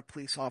set a lot of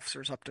police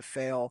officers up to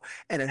fail,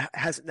 and it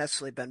hasn't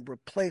necessarily been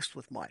replaced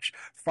with much.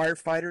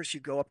 Firefighters, you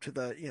go up to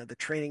the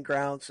training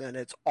grounds, and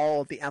it's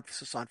all of the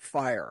emphasis on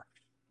fire.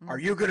 Are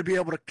you going to be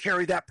able to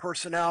carry that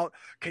person out?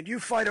 Can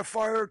you fight a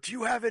fire? Do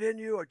you have it in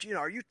you? Or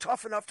are you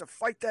tough enough to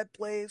fight that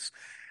blaze?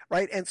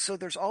 Right. And so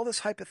there's all this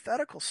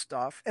hypothetical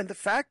stuff. And the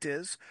fact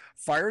is,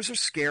 fires are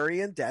scary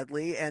and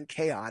deadly and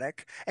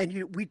chaotic,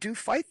 and we do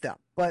fight them.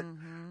 But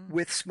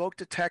with smoke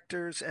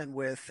detectors and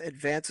with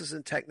advances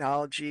in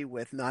technology,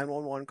 with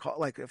 911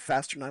 like a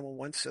faster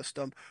 911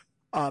 system,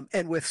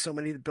 and with so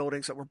many of the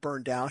buildings that were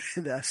burned down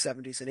in the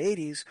 70s and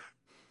 80s,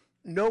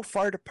 no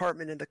fire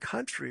department in the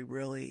country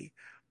really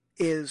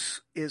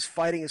is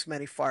fighting as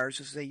many fires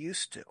as they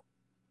used to.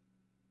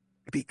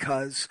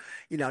 Because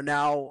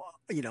now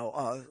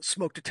a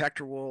smoke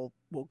detector will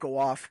go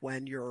off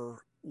when your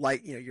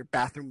light, your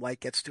bathroom light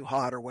gets too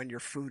hot, or when your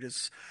food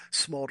is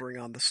smoldering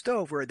on the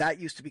stove, where that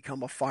used to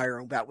become a fire,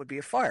 and that would be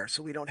a fire.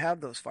 So we don't have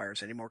those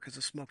fires anymore because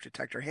the smoke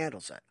detector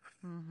handles it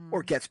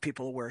or gets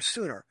people aware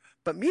sooner.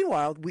 But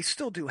meanwhile, we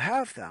still do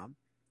have them,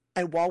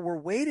 and while we're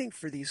waiting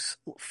for these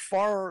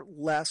far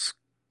less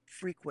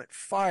frequent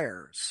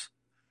fires,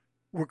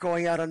 we're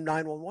going out on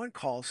 911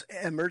 calls,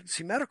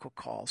 emergency medical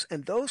calls,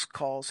 and those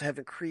calls have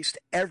increased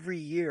every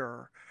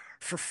year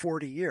for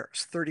 40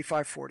 years,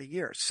 35, 40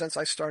 years. Since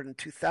I started in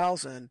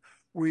 2000,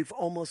 we've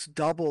almost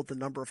doubled the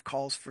number of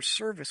calls for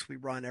service we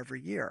run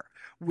every year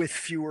with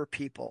fewer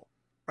people,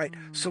 right?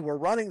 So we're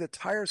running the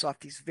tires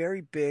off these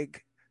very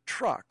big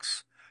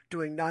trucks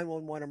doing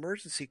 911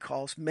 emergency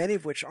calls, many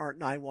of which aren't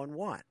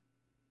 911.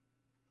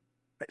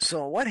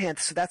 So on one hand,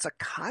 that's a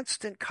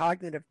constant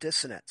cognitive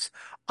dissonance.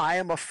 I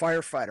am a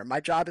firefighter. My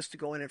job is to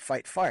go in and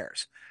fight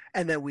fires.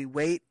 And then we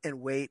wait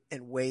and wait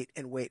and wait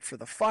and wait for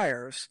the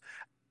fires.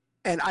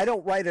 And I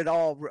don't write at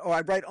all, or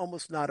I write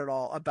almost not at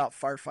all about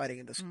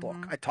firefighting in this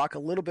book. I talk a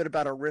little bit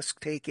about our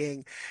risk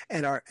taking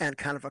and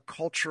kind of a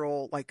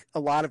cultural, like a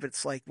lot of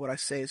it's like what I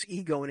say is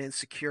ego and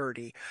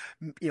insecurity.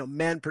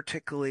 Men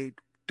particularly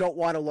don't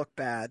want to look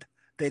bad.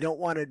 They don't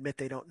want to admit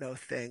they don't know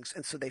things.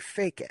 And so they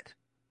fake it.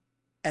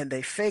 And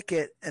they fake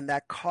it, and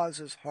that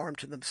causes harm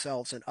to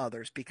themselves and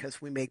others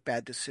because we make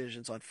bad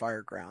decisions on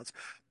fire grounds.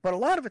 But a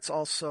lot of it's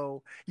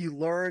also you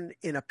learn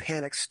in a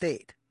panic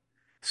state.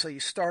 So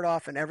you start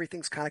off and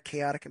everything's kind of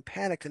chaotic and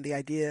panicked, and the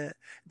idea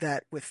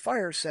that with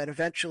fires that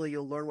eventually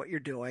you'll learn what you're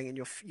doing, and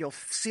you'll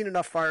seen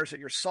enough fires that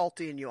you're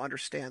salty and you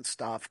understand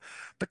stuff.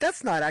 But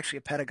that's not actually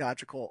a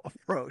pedagogical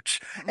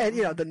approach. And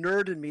the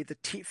nerd in me, the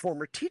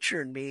former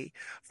teacher in me,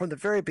 from the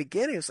very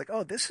beginning is like,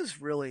 oh, this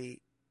is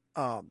really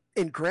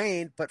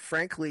ingrained, but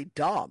frankly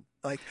dumb.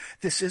 Like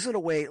this isn't a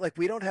way. Like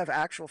we don't have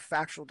actual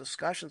factual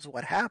discussions of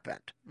what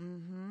happened.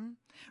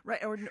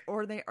 Right,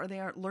 or they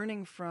aren't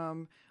learning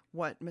from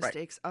what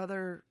mistakes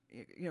other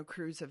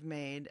crews have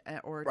made,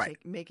 or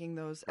making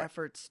those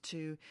efforts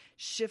to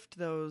shift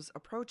those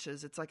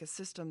approaches. It's like a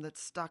system that's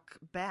stuck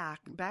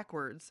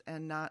backwards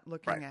and not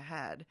looking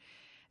ahead.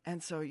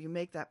 And so you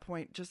make that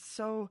point just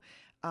so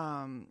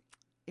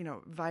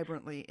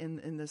vibrantly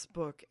in this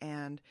book.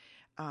 And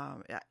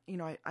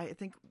I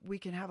think we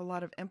can have a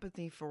lot of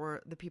empathy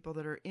for the people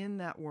that are in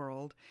that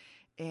world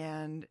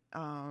and,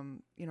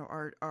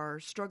 are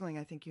struggling.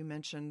 I think you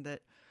mentioned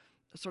that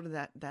sort of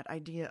that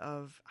idea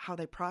of how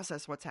they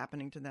process what's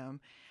happening to them.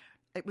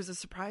 It was a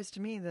surprise to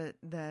me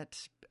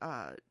that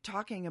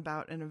talking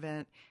about an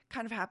event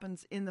kind of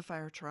happens in the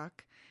fire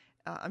truck,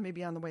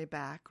 maybe on the way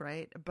back,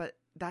 right? But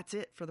that's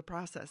it for the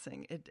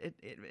processing.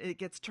 It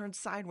gets turned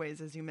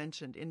sideways, as you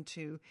mentioned,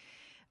 into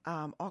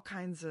all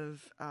kinds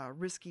of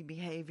risky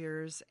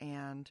behaviors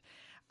and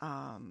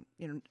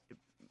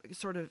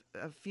sort of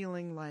a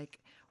feeling like,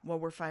 well,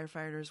 we're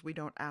firefighters. We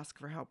don't ask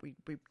for help. We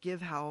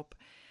give help.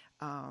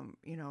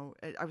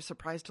 I was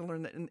surprised to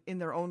learn that in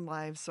their own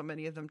lives, so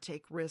many of them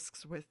take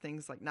risks with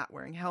things like not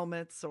wearing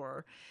helmets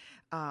or,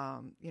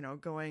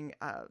 going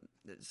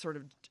sort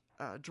of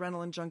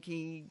adrenaline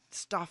junkie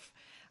stuff,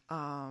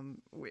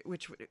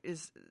 which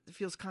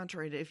feels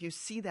contrary to if you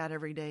see that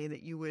every day,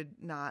 that you would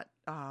not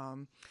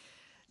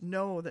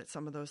know that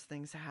some of those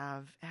things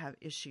have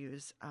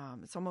issues.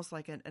 It's almost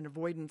like an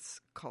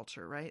avoidance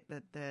culture, right?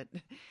 That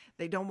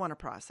they don't want to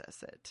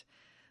process it.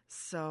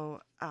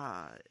 So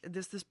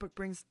this book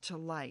brings to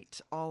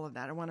light all of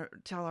that. I want to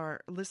tell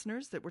our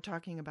listeners that we're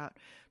talking about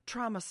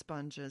trauma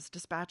sponges,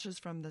 dispatches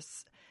from the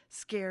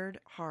scared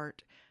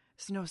heart.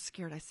 No,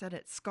 scared. I said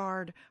it.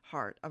 Scarred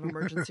heart of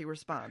emergency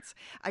response.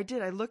 I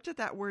did. I looked at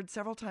that word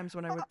several times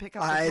when I would pick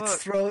up the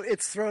book.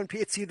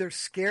 It's either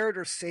scared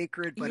or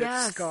sacred, but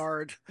yes. It's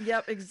scarred.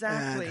 Yep,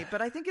 exactly.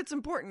 But I think it's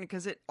important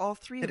because all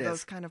three of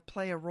those kind of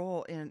play a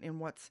role in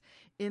what's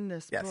in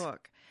this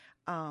book.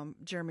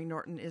 Jeremy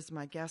Norton is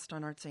my guest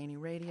on ArtZany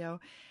Radio.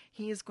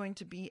 He is going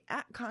to be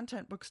at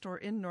Content Bookstore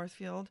in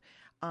Northfield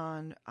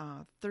on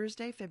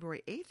Thursday,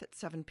 February 8th at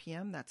 7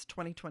 p.m. That's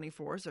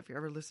 2024. So if you're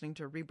ever listening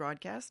to a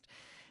rebroadcast,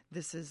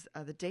 this is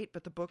the date,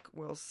 but the book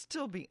will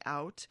still be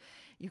out.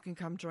 You can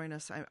come join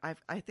us.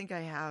 I think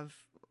I have,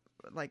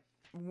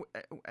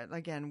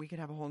 again, we could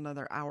have a whole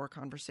nother hour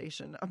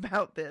conversation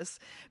about this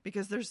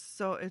because it's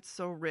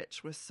so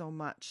rich with so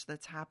much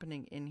that's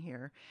happening in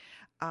here.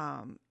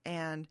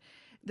 And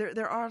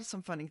there are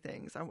some funny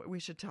things we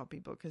should tell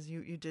people, because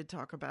you did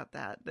talk about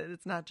that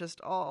it's not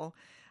just all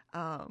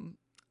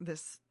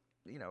this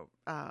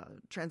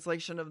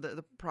translation of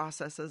the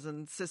processes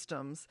and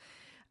systems.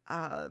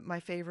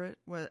 My favorite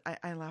was,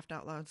 I laughed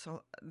out loud,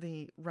 so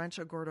the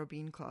Rancho Gordo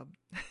Bean Club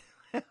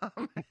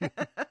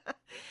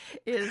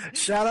is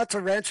shout out to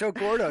Rancho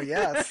Gordo,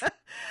 yes.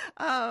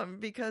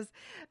 Because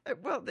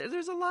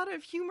there's a lot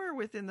of humor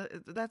within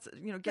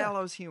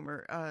gallows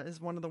humor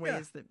is one of the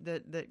ways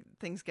that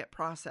things get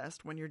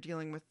processed when you're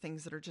dealing with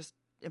things that are just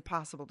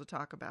impossible to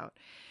talk about.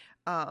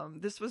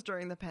 This was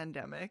during the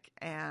pandemic,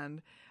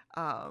 and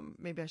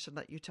maybe I should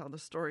let you tell the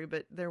story,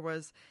 but there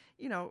was,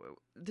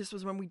 this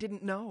was when we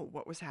didn't know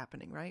what was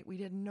happening, right? We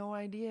had no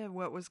idea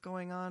what was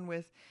going on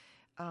with,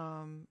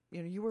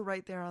 you were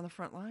right there on the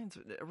front lines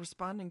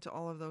responding to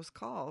all of those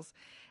calls.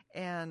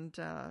 And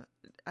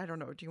I don't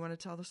know, do you want to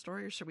tell the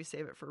story, or should we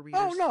save it for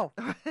readers? Oh,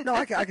 no,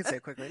 I can say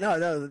it quickly.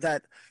 No,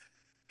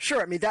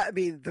 sure. I mean,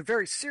 the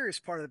very serious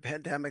part of the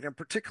pandemic, and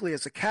particularly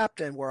as a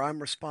captain where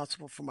I'm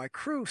responsible for my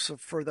crew. So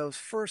for those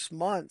first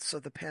months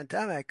of the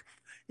pandemic,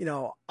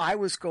 I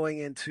was going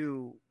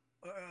into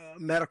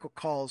medical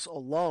calls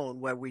alone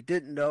where we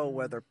didn't know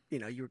whether,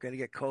 you were going to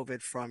get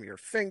COVID from your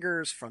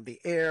fingers, from the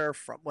air,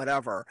 from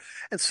whatever.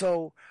 And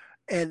so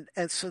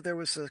there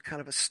was a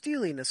kind of a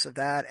steeliness of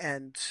that.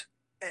 And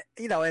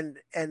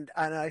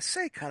I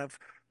say kind of,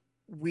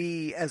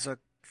 we as a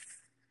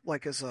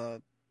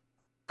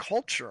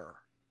culture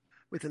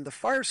within the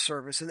fire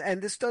service,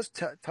 and this does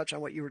touch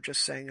on what you were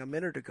just saying a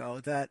minute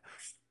ago, that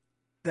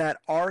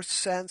our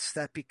sense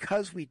that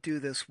because we do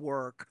this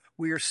work,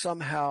 we are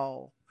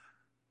somehow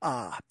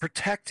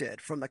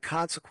protected from the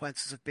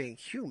consequences of being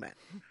human,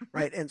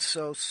 right? And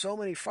so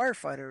many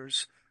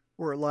firefighters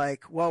were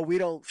like, well, we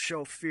don't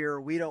show fear.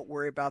 We don't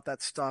worry about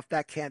that stuff.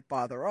 That can't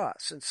bother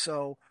us. And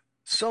so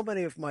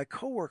many of my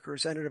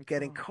coworkers ended up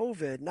getting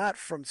COVID, not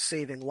from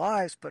saving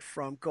lives, but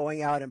from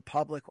going out in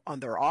public on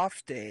their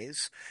off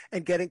days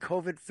and getting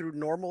COVID through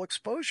normal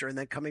exposure and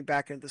then coming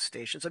back into the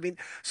stations. I mean,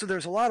 so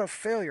there's a lot of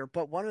failure,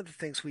 but one of the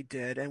things we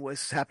did, and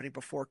was happening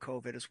before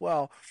COVID as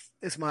well,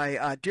 is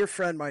my dear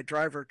friend, my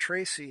driver,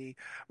 Tracy,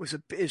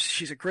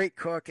 she's a great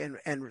cook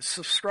and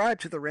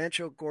subscribed to the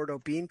Rancho Gordo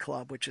Bean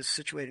Club, which is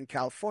situated in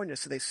California.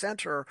 So they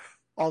sent her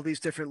all these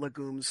different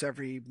legumes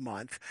every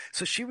month.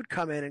 So she would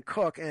come in and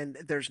cook, and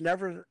there's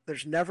never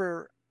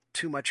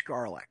too much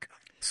garlic.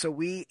 So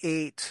we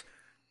ate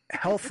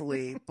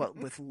healthily, but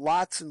with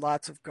lots and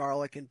lots of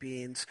garlic and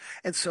beans.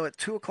 And so at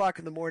 2:00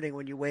 in the morning,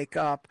 when you wake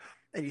up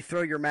and you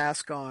throw your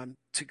mask on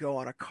to go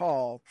on a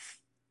call,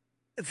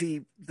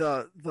 the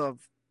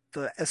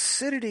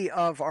acidity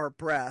of our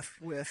breath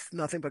with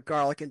nothing but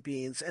garlic and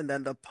beans, and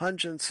then the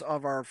pungence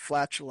of our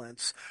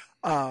flatulence,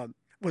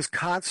 was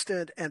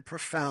constant and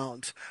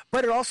profound,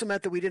 but it also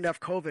meant that we didn't have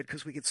COVID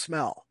because we could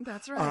smell.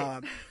 That's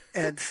right.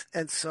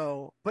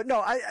 But no,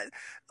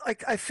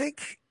 I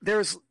think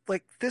there's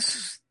this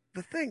is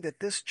the thing, that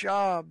this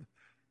job,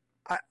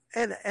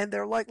 and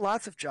there are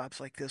lots of jobs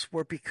like this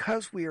where,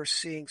 because we are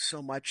seeing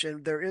so much,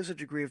 and there is a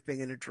degree of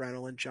being an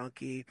adrenaline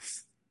junkie,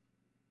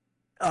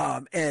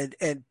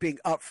 and being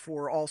up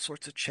for all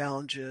sorts of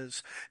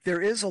challenges.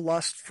 There is a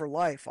lust for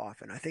life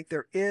often. I think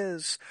there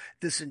is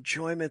this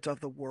enjoyment of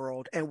the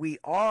world, and we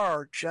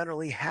are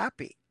generally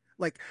happy.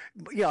 Like,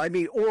 yeah, I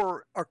mean,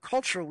 or our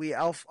culture, we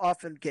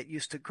often get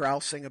used to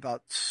grousing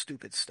about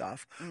stupid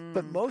stuff.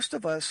 But most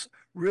of us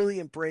really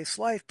embrace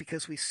life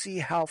because we see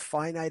how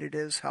finite it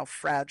is, how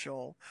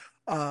fragile.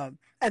 And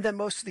then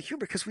most of the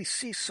humor, because we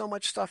see so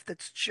much stuff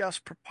that's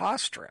just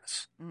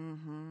preposterous.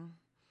 Mm-hmm.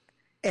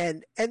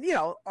 And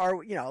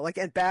like,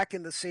 and back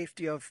in the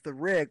safety of the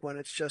rig when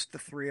it's just the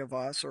three of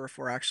us, or if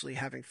we're actually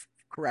having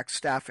correct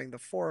staffing, the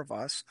four of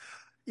us,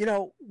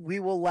 we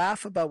will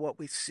laugh about what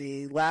we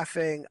see,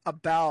 laughing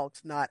about,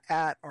 not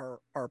at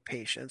our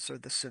patients or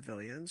the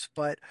civilians,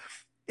 but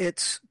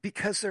it's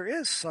because there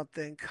is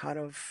something kind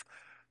of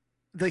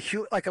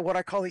like what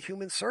I call the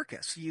human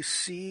circus. You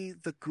see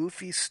the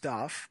goofy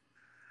stuff,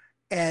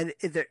 and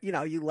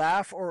you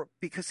laugh, or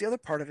because the other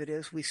part of it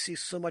is we see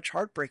so much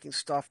heartbreaking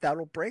stuff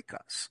that'll break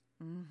us,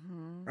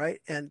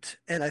 right? And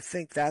I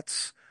think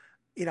that's,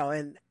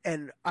 and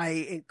I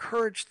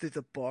encourage through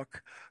the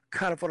book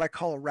kind of what I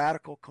call a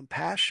radical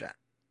compassion,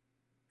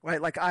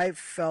 right? Like I've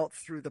felt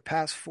through the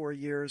past 4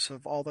 years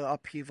of all the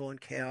upheaval and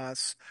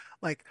chaos,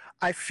 like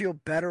I feel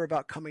better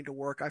about coming to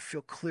work. I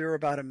feel clear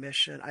about a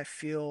mission. I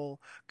feel,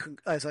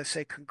 as I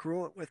say,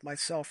 congruent with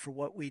myself for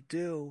what we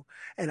do.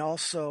 And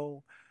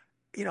also,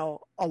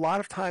 a lot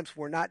of times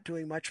we're not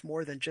doing much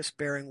more than just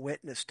bearing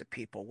witness to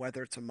people,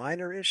 whether it's a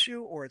minor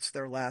issue or it's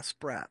their last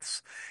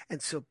breaths.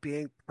 And so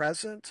being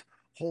present,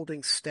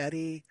 holding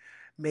steady,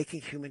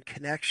 making human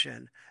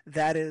connection,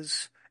 that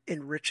is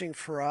enriching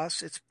for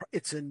us.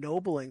 It's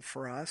ennobling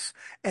for us,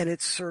 and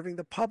it's serving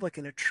the public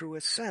in a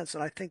truest sense.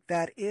 And I think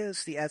that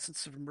is the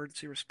essence of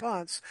emergency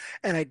response.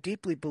 And I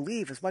deeply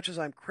believe, as much as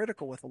I'm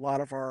critical with a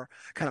lot of our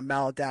kind of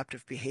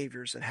maladaptive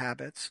behaviors and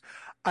habits,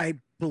 I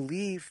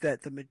believe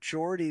that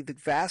the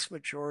vast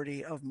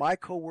majority of my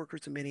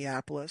coworkers in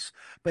Minneapolis,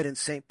 but in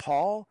St.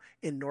 Paul,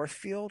 in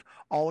Northfield,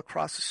 all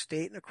across the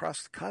state and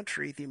across the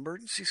country, the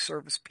emergency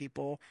service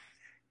people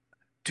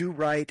do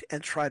right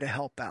and try to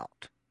help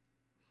out.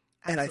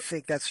 And I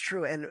think that's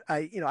true. And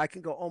I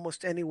can go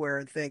almost anywhere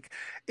and think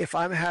if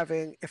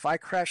I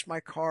crash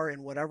my car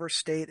in whatever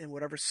state, in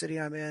whatever city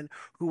I'm in,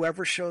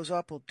 whoever shows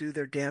up will do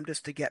their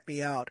damnedest to get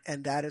me out.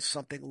 And that is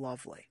something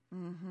lovely.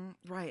 Mm-hmm.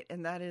 Right.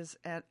 And that is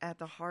at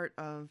the heart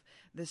of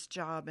this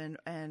job.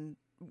 And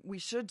we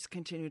should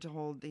continue to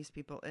hold these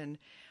people in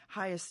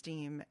high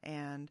esteem.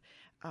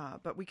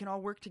 But we can all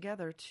work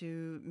together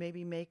to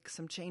maybe make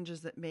some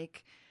changes that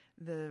make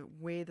the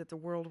way that the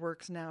world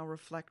works now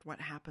reflect what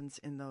happens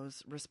in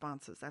those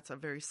responses. That's a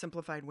very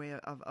simplified way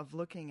of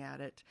looking at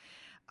it.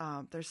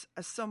 There's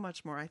so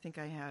much more. I think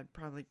I had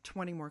probably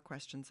 20 more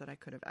questions that I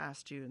could have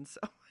asked you. And so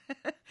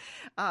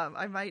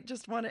I might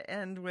just want to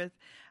end with,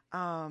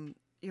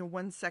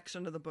 one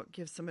section of the book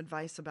gives some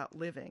advice about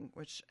living,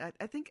 which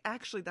I think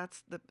actually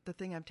that's the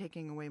thing I'm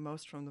taking away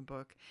most from the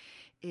book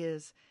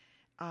is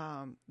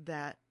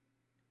that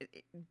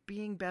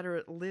being better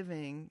at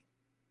living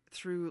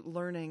through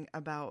learning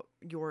about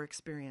your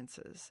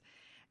experiences.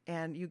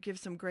 And you give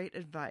some great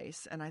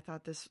advice. And I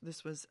thought this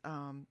was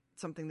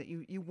something that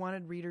you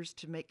wanted readers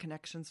to make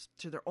connections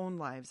to their own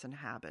lives and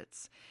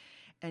habits.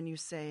 And you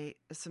say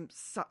some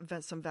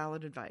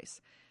valid advice.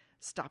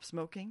 Stop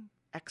smoking,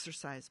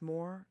 exercise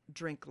more,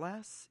 drink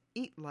less,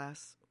 eat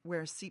less,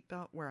 wear a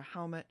seatbelt, wear a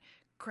helmet,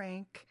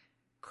 crack,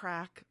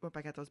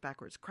 I got those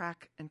backwards.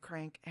 Crack and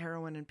crank,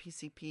 heroin and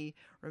PCP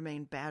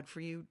remain bad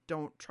for you.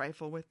 Don't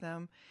trifle with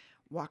them.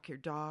 Walk your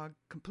dog,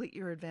 complete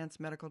your advanced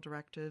medical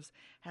directives,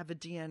 have a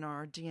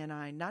DNR,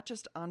 DNI, not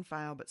just on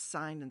file, but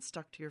signed and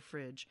stuck to your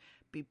fridge.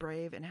 Be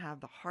brave and have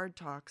the hard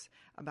talks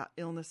about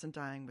illness and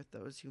dying with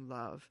those you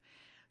love.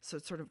 So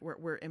it's sort of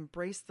we're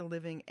embrace the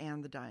living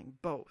and the dying,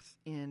 both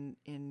in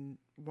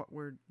what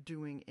we're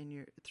doing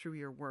through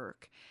your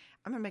work.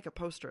 I'm gonna make a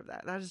poster of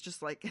that. That is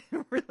just like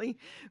really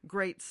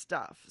great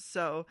stuff.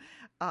 So,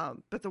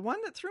 but the one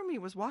that threw me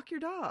was walk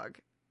your dog.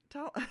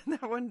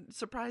 That one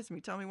surprised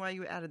me. Tell me why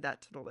you added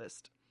that to the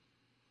list.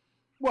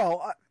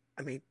 Well,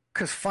 I mean,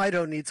 because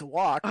Fido needs a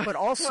walk, but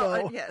also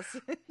well, yes.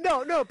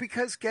 no,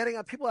 because getting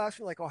up, people ask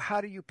me like, "Oh, how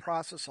do you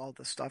process all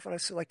this stuff?" And I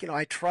say, like,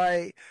 I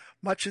try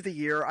much of the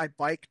year. I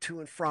bike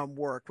to and from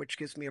work, which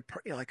gives me a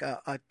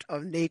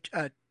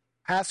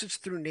passage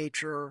through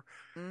nature.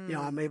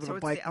 I'm able to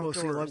bike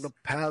mostly along the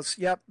paths.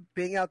 Yep,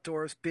 being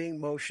outdoors, being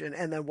motion,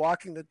 and then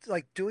walking.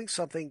 Doing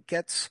something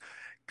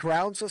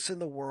grounds us in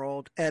the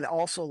world and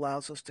also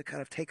allows us to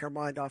kind of take our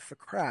mind off the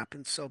crap.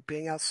 And so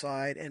being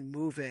outside and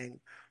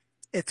moving,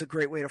 it's a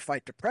great way to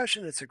fight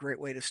depression. It's a great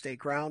way to stay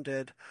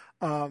grounded.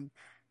 And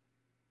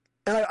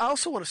I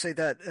also want to say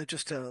that,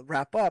 just to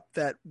wrap up,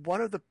 that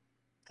one of the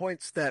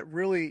points that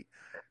really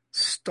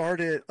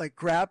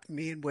grabbed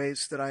me in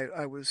ways that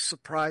I was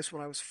surprised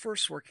when I was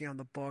first working on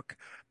the book,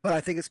 but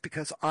I think it's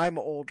because I'm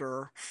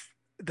older,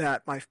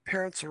 that my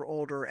parents are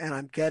older, and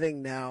I'm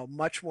getting now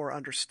much more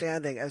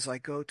understanding as I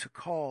go to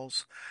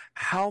calls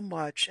how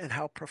much and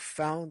how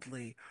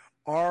profoundly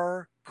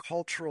our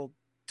cultural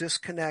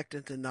disconnect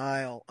and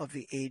denial of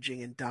the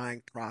aging and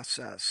dying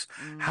process,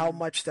 how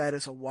much that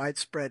is a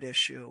widespread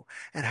issue,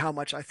 and how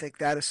much I think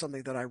that is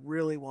something that I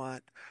really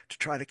want to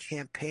try to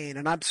campaign.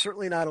 And I'm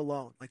certainly not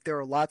alone. Like, there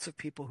are lots of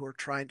people who are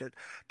trying to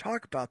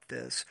talk about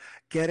this,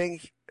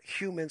 getting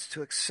humans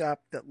to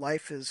accept that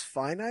life is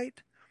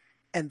finite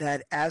and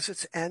that as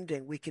it's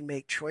ending, we can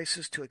make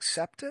choices to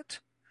accept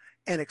it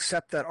and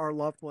accept that our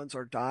loved ones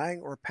are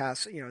dying or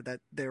passing, that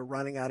they're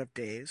running out of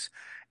days.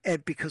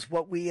 And because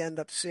what we end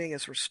up seeing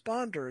as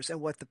responders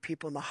and what the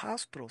people in the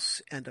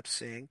hospitals end up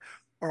seeing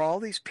are all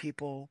these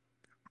people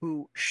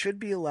who should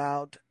be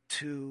allowed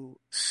to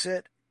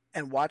sit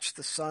and watch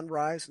the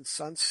sunrise and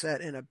sunset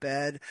in a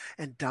bed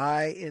and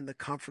die in the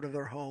comfort of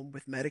their home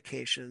with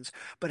medications,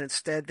 but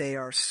instead they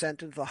are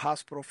sent into the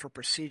hospital for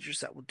procedures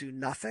that will do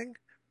nothing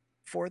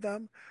for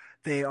them.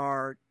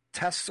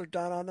 Tests are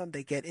done on them.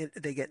 They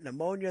get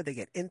pneumonia. They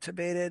get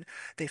intubated.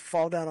 They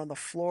fall down on the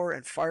floor,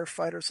 and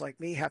firefighters like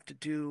me have to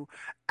do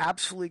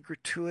absolutely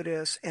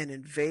gratuitous and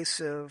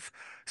invasive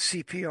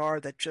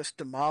CPR that just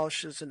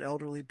demolishes an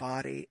elderly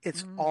body.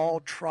 It's all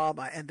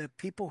trauma, and the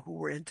people who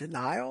were in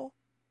denial,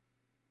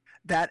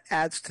 that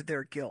adds to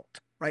their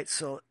guilt, right?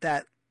 So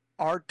that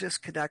our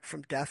disconnect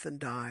from death and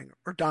dying,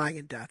 or dying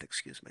and death,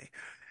 excuse me,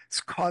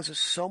 causes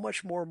so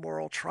much more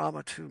moral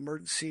trauma to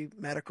emergency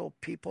medical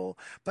people,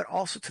 but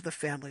also to the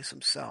families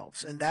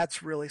themselves. And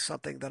that's really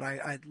something that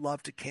I'd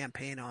love to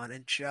campaign on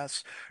and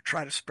just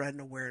try to spread an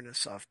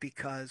awareness of,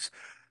 because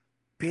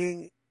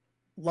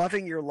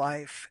loving your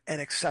life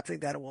and accepting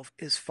that it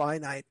is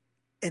finite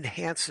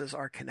enhances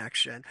our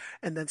connection,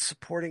 and then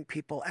supporting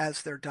people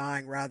as they're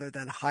dying rather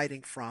than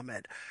hiding from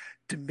it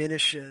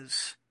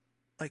diminishes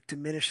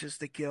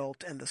the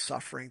guilt and the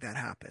suffering that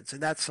happens.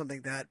 And that's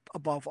something that,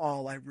 above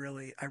all, I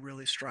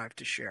really strive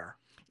to share.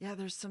 Yeah,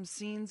 there's some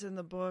scenes in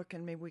the book,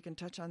 and maybe we can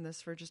touch on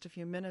this for just a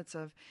few minutes,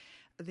 of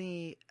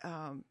the,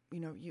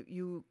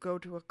 you go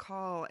to a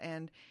call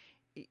and,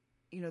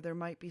 there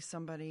might be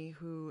somebody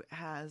who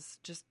has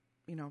just,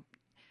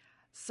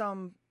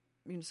 some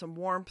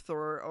warmth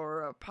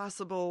or a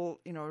possible,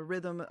 a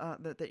rhythm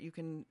that you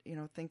can,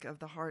 think of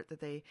the heart that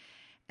they,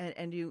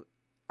 and you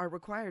are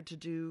required to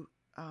do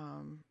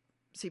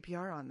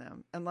CPR on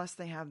them unless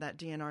they have that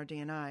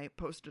DNI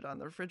posted on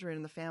the refrigerator,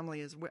 and the family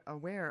is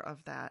aware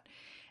of that.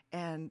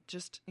 And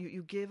just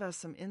you give us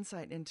some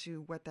insight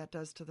into what that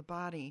does to the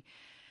body,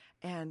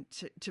 and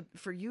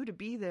for you to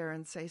be there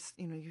and say,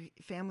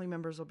 family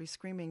members will be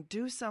screaming,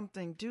 do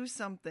something.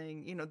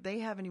 They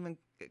haven't even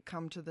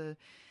come to the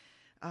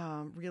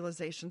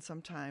realization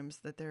sometimes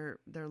that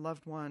their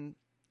loved one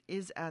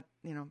is at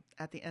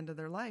the end of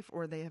their life,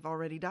 or they have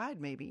already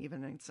died, maybe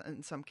even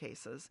in some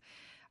cases.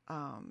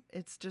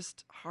 It's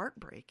just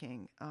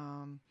heartbreaking.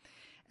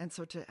 And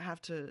so to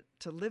have to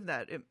live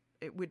that,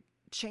 it would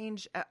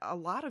change a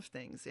lot of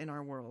things in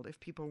our world if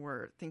people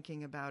were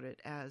thinking about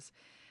it as,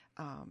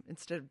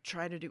 instead of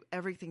try to do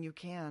everything you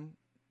can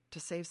to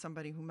save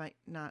somebody who might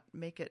not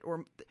make it,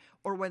 or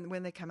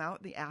when they come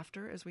out, the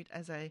after,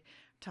 as I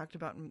talked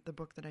about in the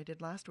book that I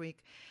did last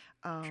week,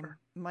 Sure.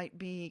 might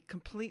be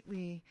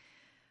completely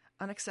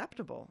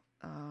unacceptable.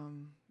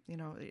 You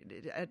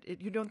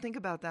don't think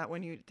about that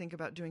when you think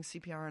about doing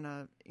CPR on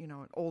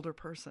an older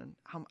person,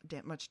 how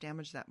much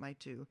damage that might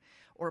do,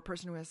 or a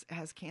person who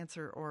has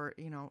cancer, or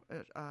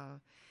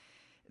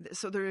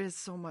so there is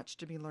so much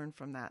to be learned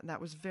from that. And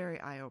that was very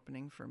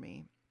eye-opening for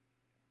me.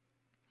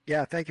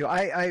 Yeah, thank you.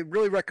 I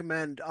really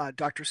recommend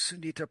Dr.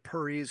 Sunita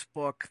Puri's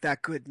book,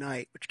 That Good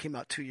Night, which came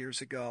out 2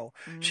 years ago.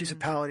 She's a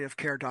palliative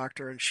care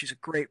doctor, and she's a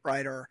great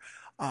writer.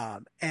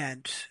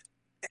 And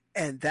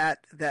that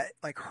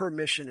like, her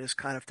mission is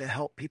kind of to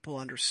help people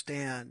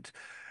understand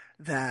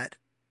that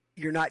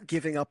you're not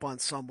giving up on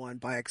someone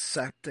by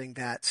accepting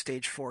that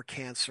stage 4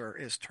 cancer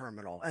is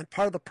terminal. And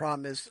part of the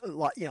problem is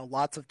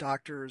lots of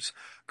doctors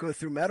go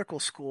through medical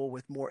school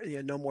with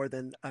no more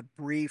than a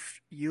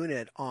brief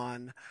unit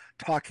on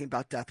talking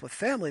about death with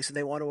families, and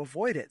they want to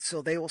avoid it.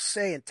 So they will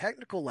say in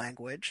technical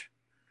language,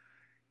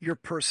 your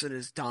person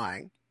is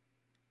dying,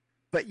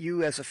 but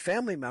you as a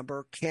family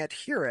member can't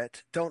hear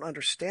it, don't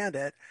understand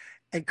it,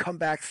 and come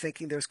back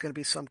thinking there's going to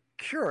be some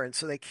cure. And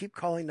so they keep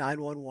calling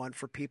 911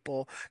 for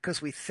people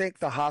because we think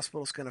the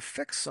hospital is going to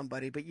fix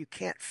somebody, but you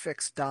can't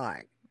fix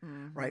dying,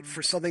 right?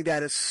 For something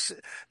that is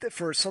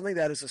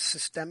a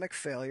systemic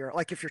failure,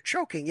 like if you're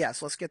choking,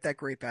 yes, let's get that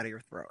grape out of your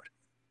throat.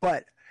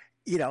 But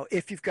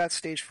if you've got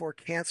stage 4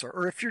 cancer,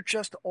 or if you're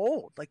just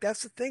old, like,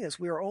 that's the thing, is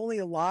we are only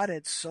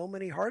allotted so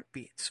many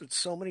heartbeats and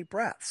so many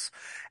breaths.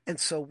 And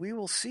so we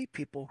will see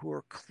people who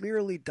are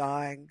clearly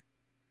dying,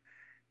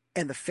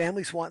 and the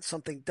families want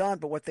something done,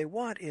 but what they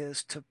want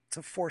is to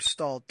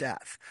forestall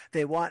death.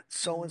 They want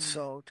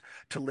so-and-so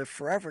to live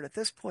forever. And at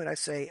this point, I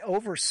say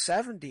over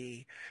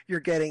 70, you're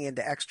getting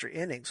into extra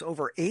innings.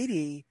 Over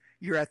 80,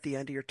 you're at the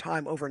end of your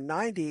time. Over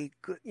 90,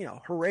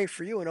 hooray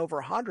for you. And over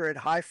 100,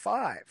 high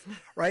five,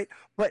 right?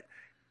 But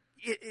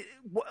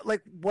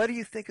what do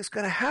you think is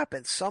going to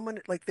happen? Someone,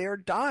 like, they're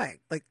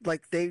dying,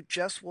 like they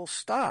just will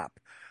stop.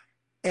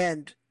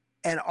 And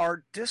And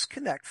our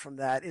disconnect from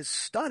that is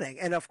stunning.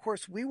 And of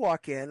course, we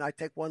walk in, I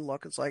take one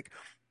look, it's like,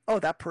 oh,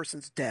 that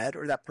person's dead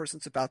or that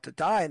person's about to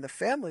die. And the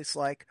family's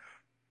like,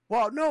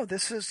 well, no,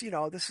 this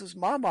is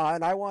Mama,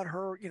 and I want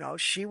her,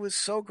 she was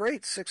so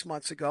great 6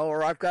 months ago,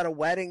 or I've got a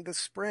wedding this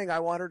spring, I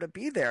want her to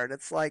be there. And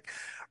it's like,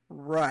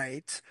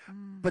 right,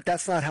 but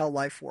that's not how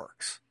life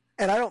works.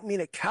 And I don't mean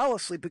it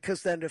callously,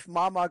 because then if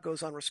Mama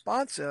goes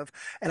unresponsive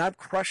and I'm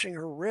crushing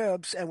her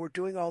ribs and we're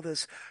doing all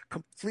this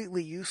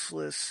completely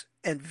useless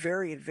and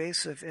very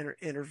invasive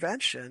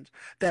interventions,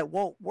 that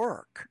won't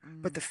work.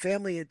 But the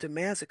family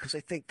demands it because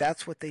they think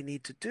that's what they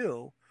need to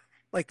do.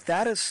 Like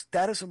that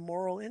is a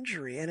moral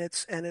injury, and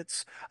it's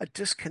a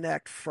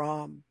disconnect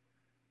from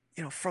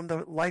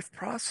the life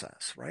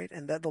process, right?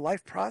 And that the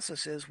life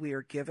process is we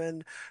are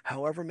given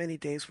however many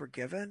days we're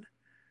given,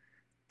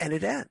 and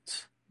it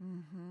ends,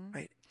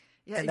 right?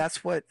 Yeah, and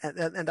that's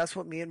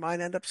what me and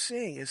mine end up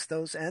seeing, is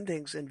those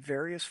endings in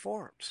various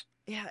forms.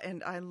 Yeah,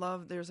 and I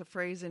love, there's a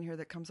phrase in here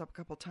that comes up a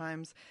couple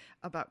times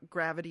about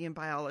gravity and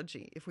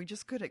biology. If we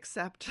just could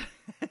accept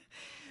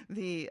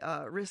the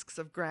risks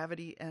of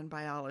gravity and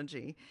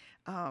biology,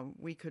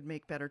 we could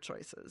make better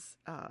choices.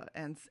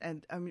 And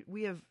I mean,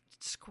 we have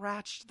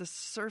scratched the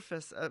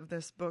surface of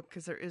this book,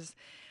 because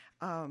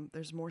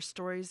there's more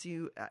stories.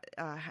 You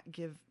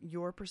give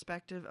your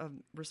perspective of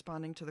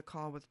responding to the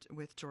call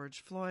with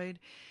George Floyd.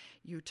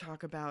 You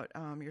talk about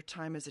your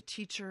time as a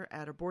teacher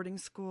at a boarding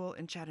school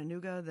in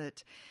Chattanooga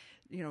that,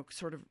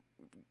 sort of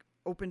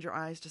opened your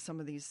eyes to some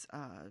of these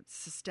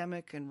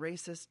systemic and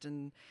racist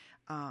and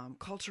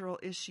cultural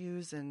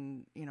issues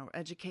and,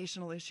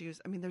 educational issues.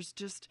 I mean,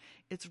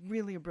 it's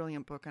really a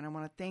brilliant book, and I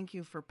want to thank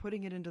you for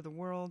putting it into the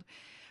world,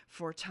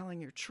 for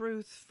telling your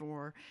truth,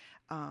 for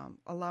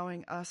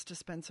allowing us to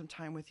spend some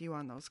time with you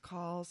on those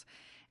calls,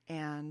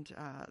 and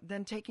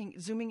then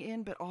zooming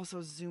in, but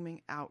also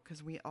zooming out,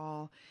 because we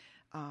all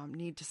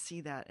need to see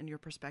that, and your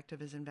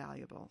perspective is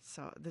invaluable.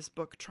 So this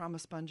book, Trauma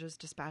Sponges,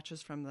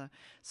 Dispatches from the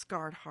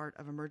Scarred Heart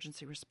of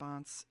Emergency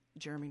Response,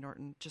 Jeremy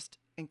Norton, just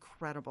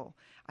incredible.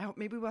 I hope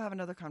maybe we'll have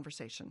another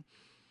conversation.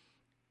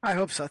 I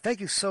hope so.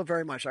 Thank you so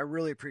very much. I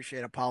really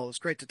appreciate it, Paula. It was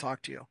great to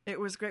talk to you. It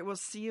was great. We'll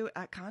see you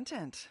at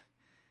Content.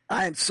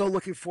 I am so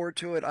looking forward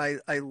to it. I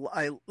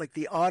like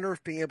the honor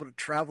of being able to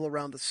travel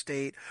around the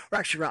state, or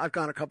actually I've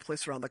gone a couple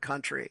places around the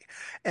country,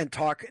 and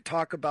talk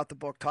about the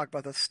book, talk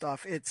about the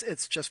stuff.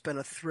 It's just been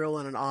a thrill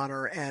and an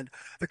honor, and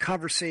the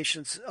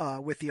conversations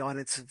with the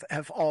audience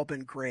have all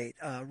been great.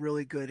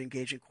 Really good,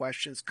 engaging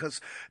questions,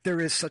 because there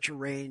is such a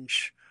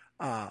range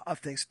of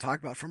things to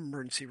talk about, from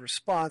emergency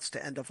response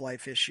to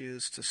end-of-life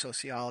issues to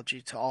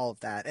sociology to all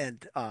of that.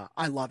 And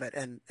I love it,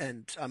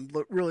 and I'm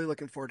really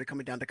looking forward to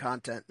coming down to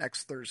Content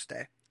next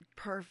Thursday.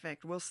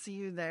 Perfect. We'll see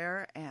you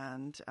there.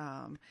 And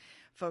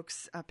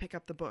folks, pick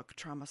up the book,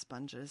 Trauma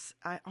Sponges.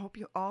 I hope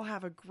you all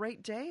have a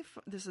great day.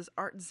 This is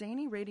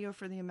ArtZany Radio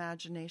for the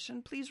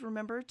Imagination. Please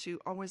remember to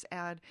always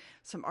add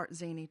some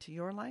ArtZany to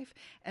your life.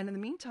 And in the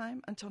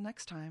meantime, until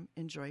next time,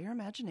 enjoy your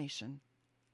imagination.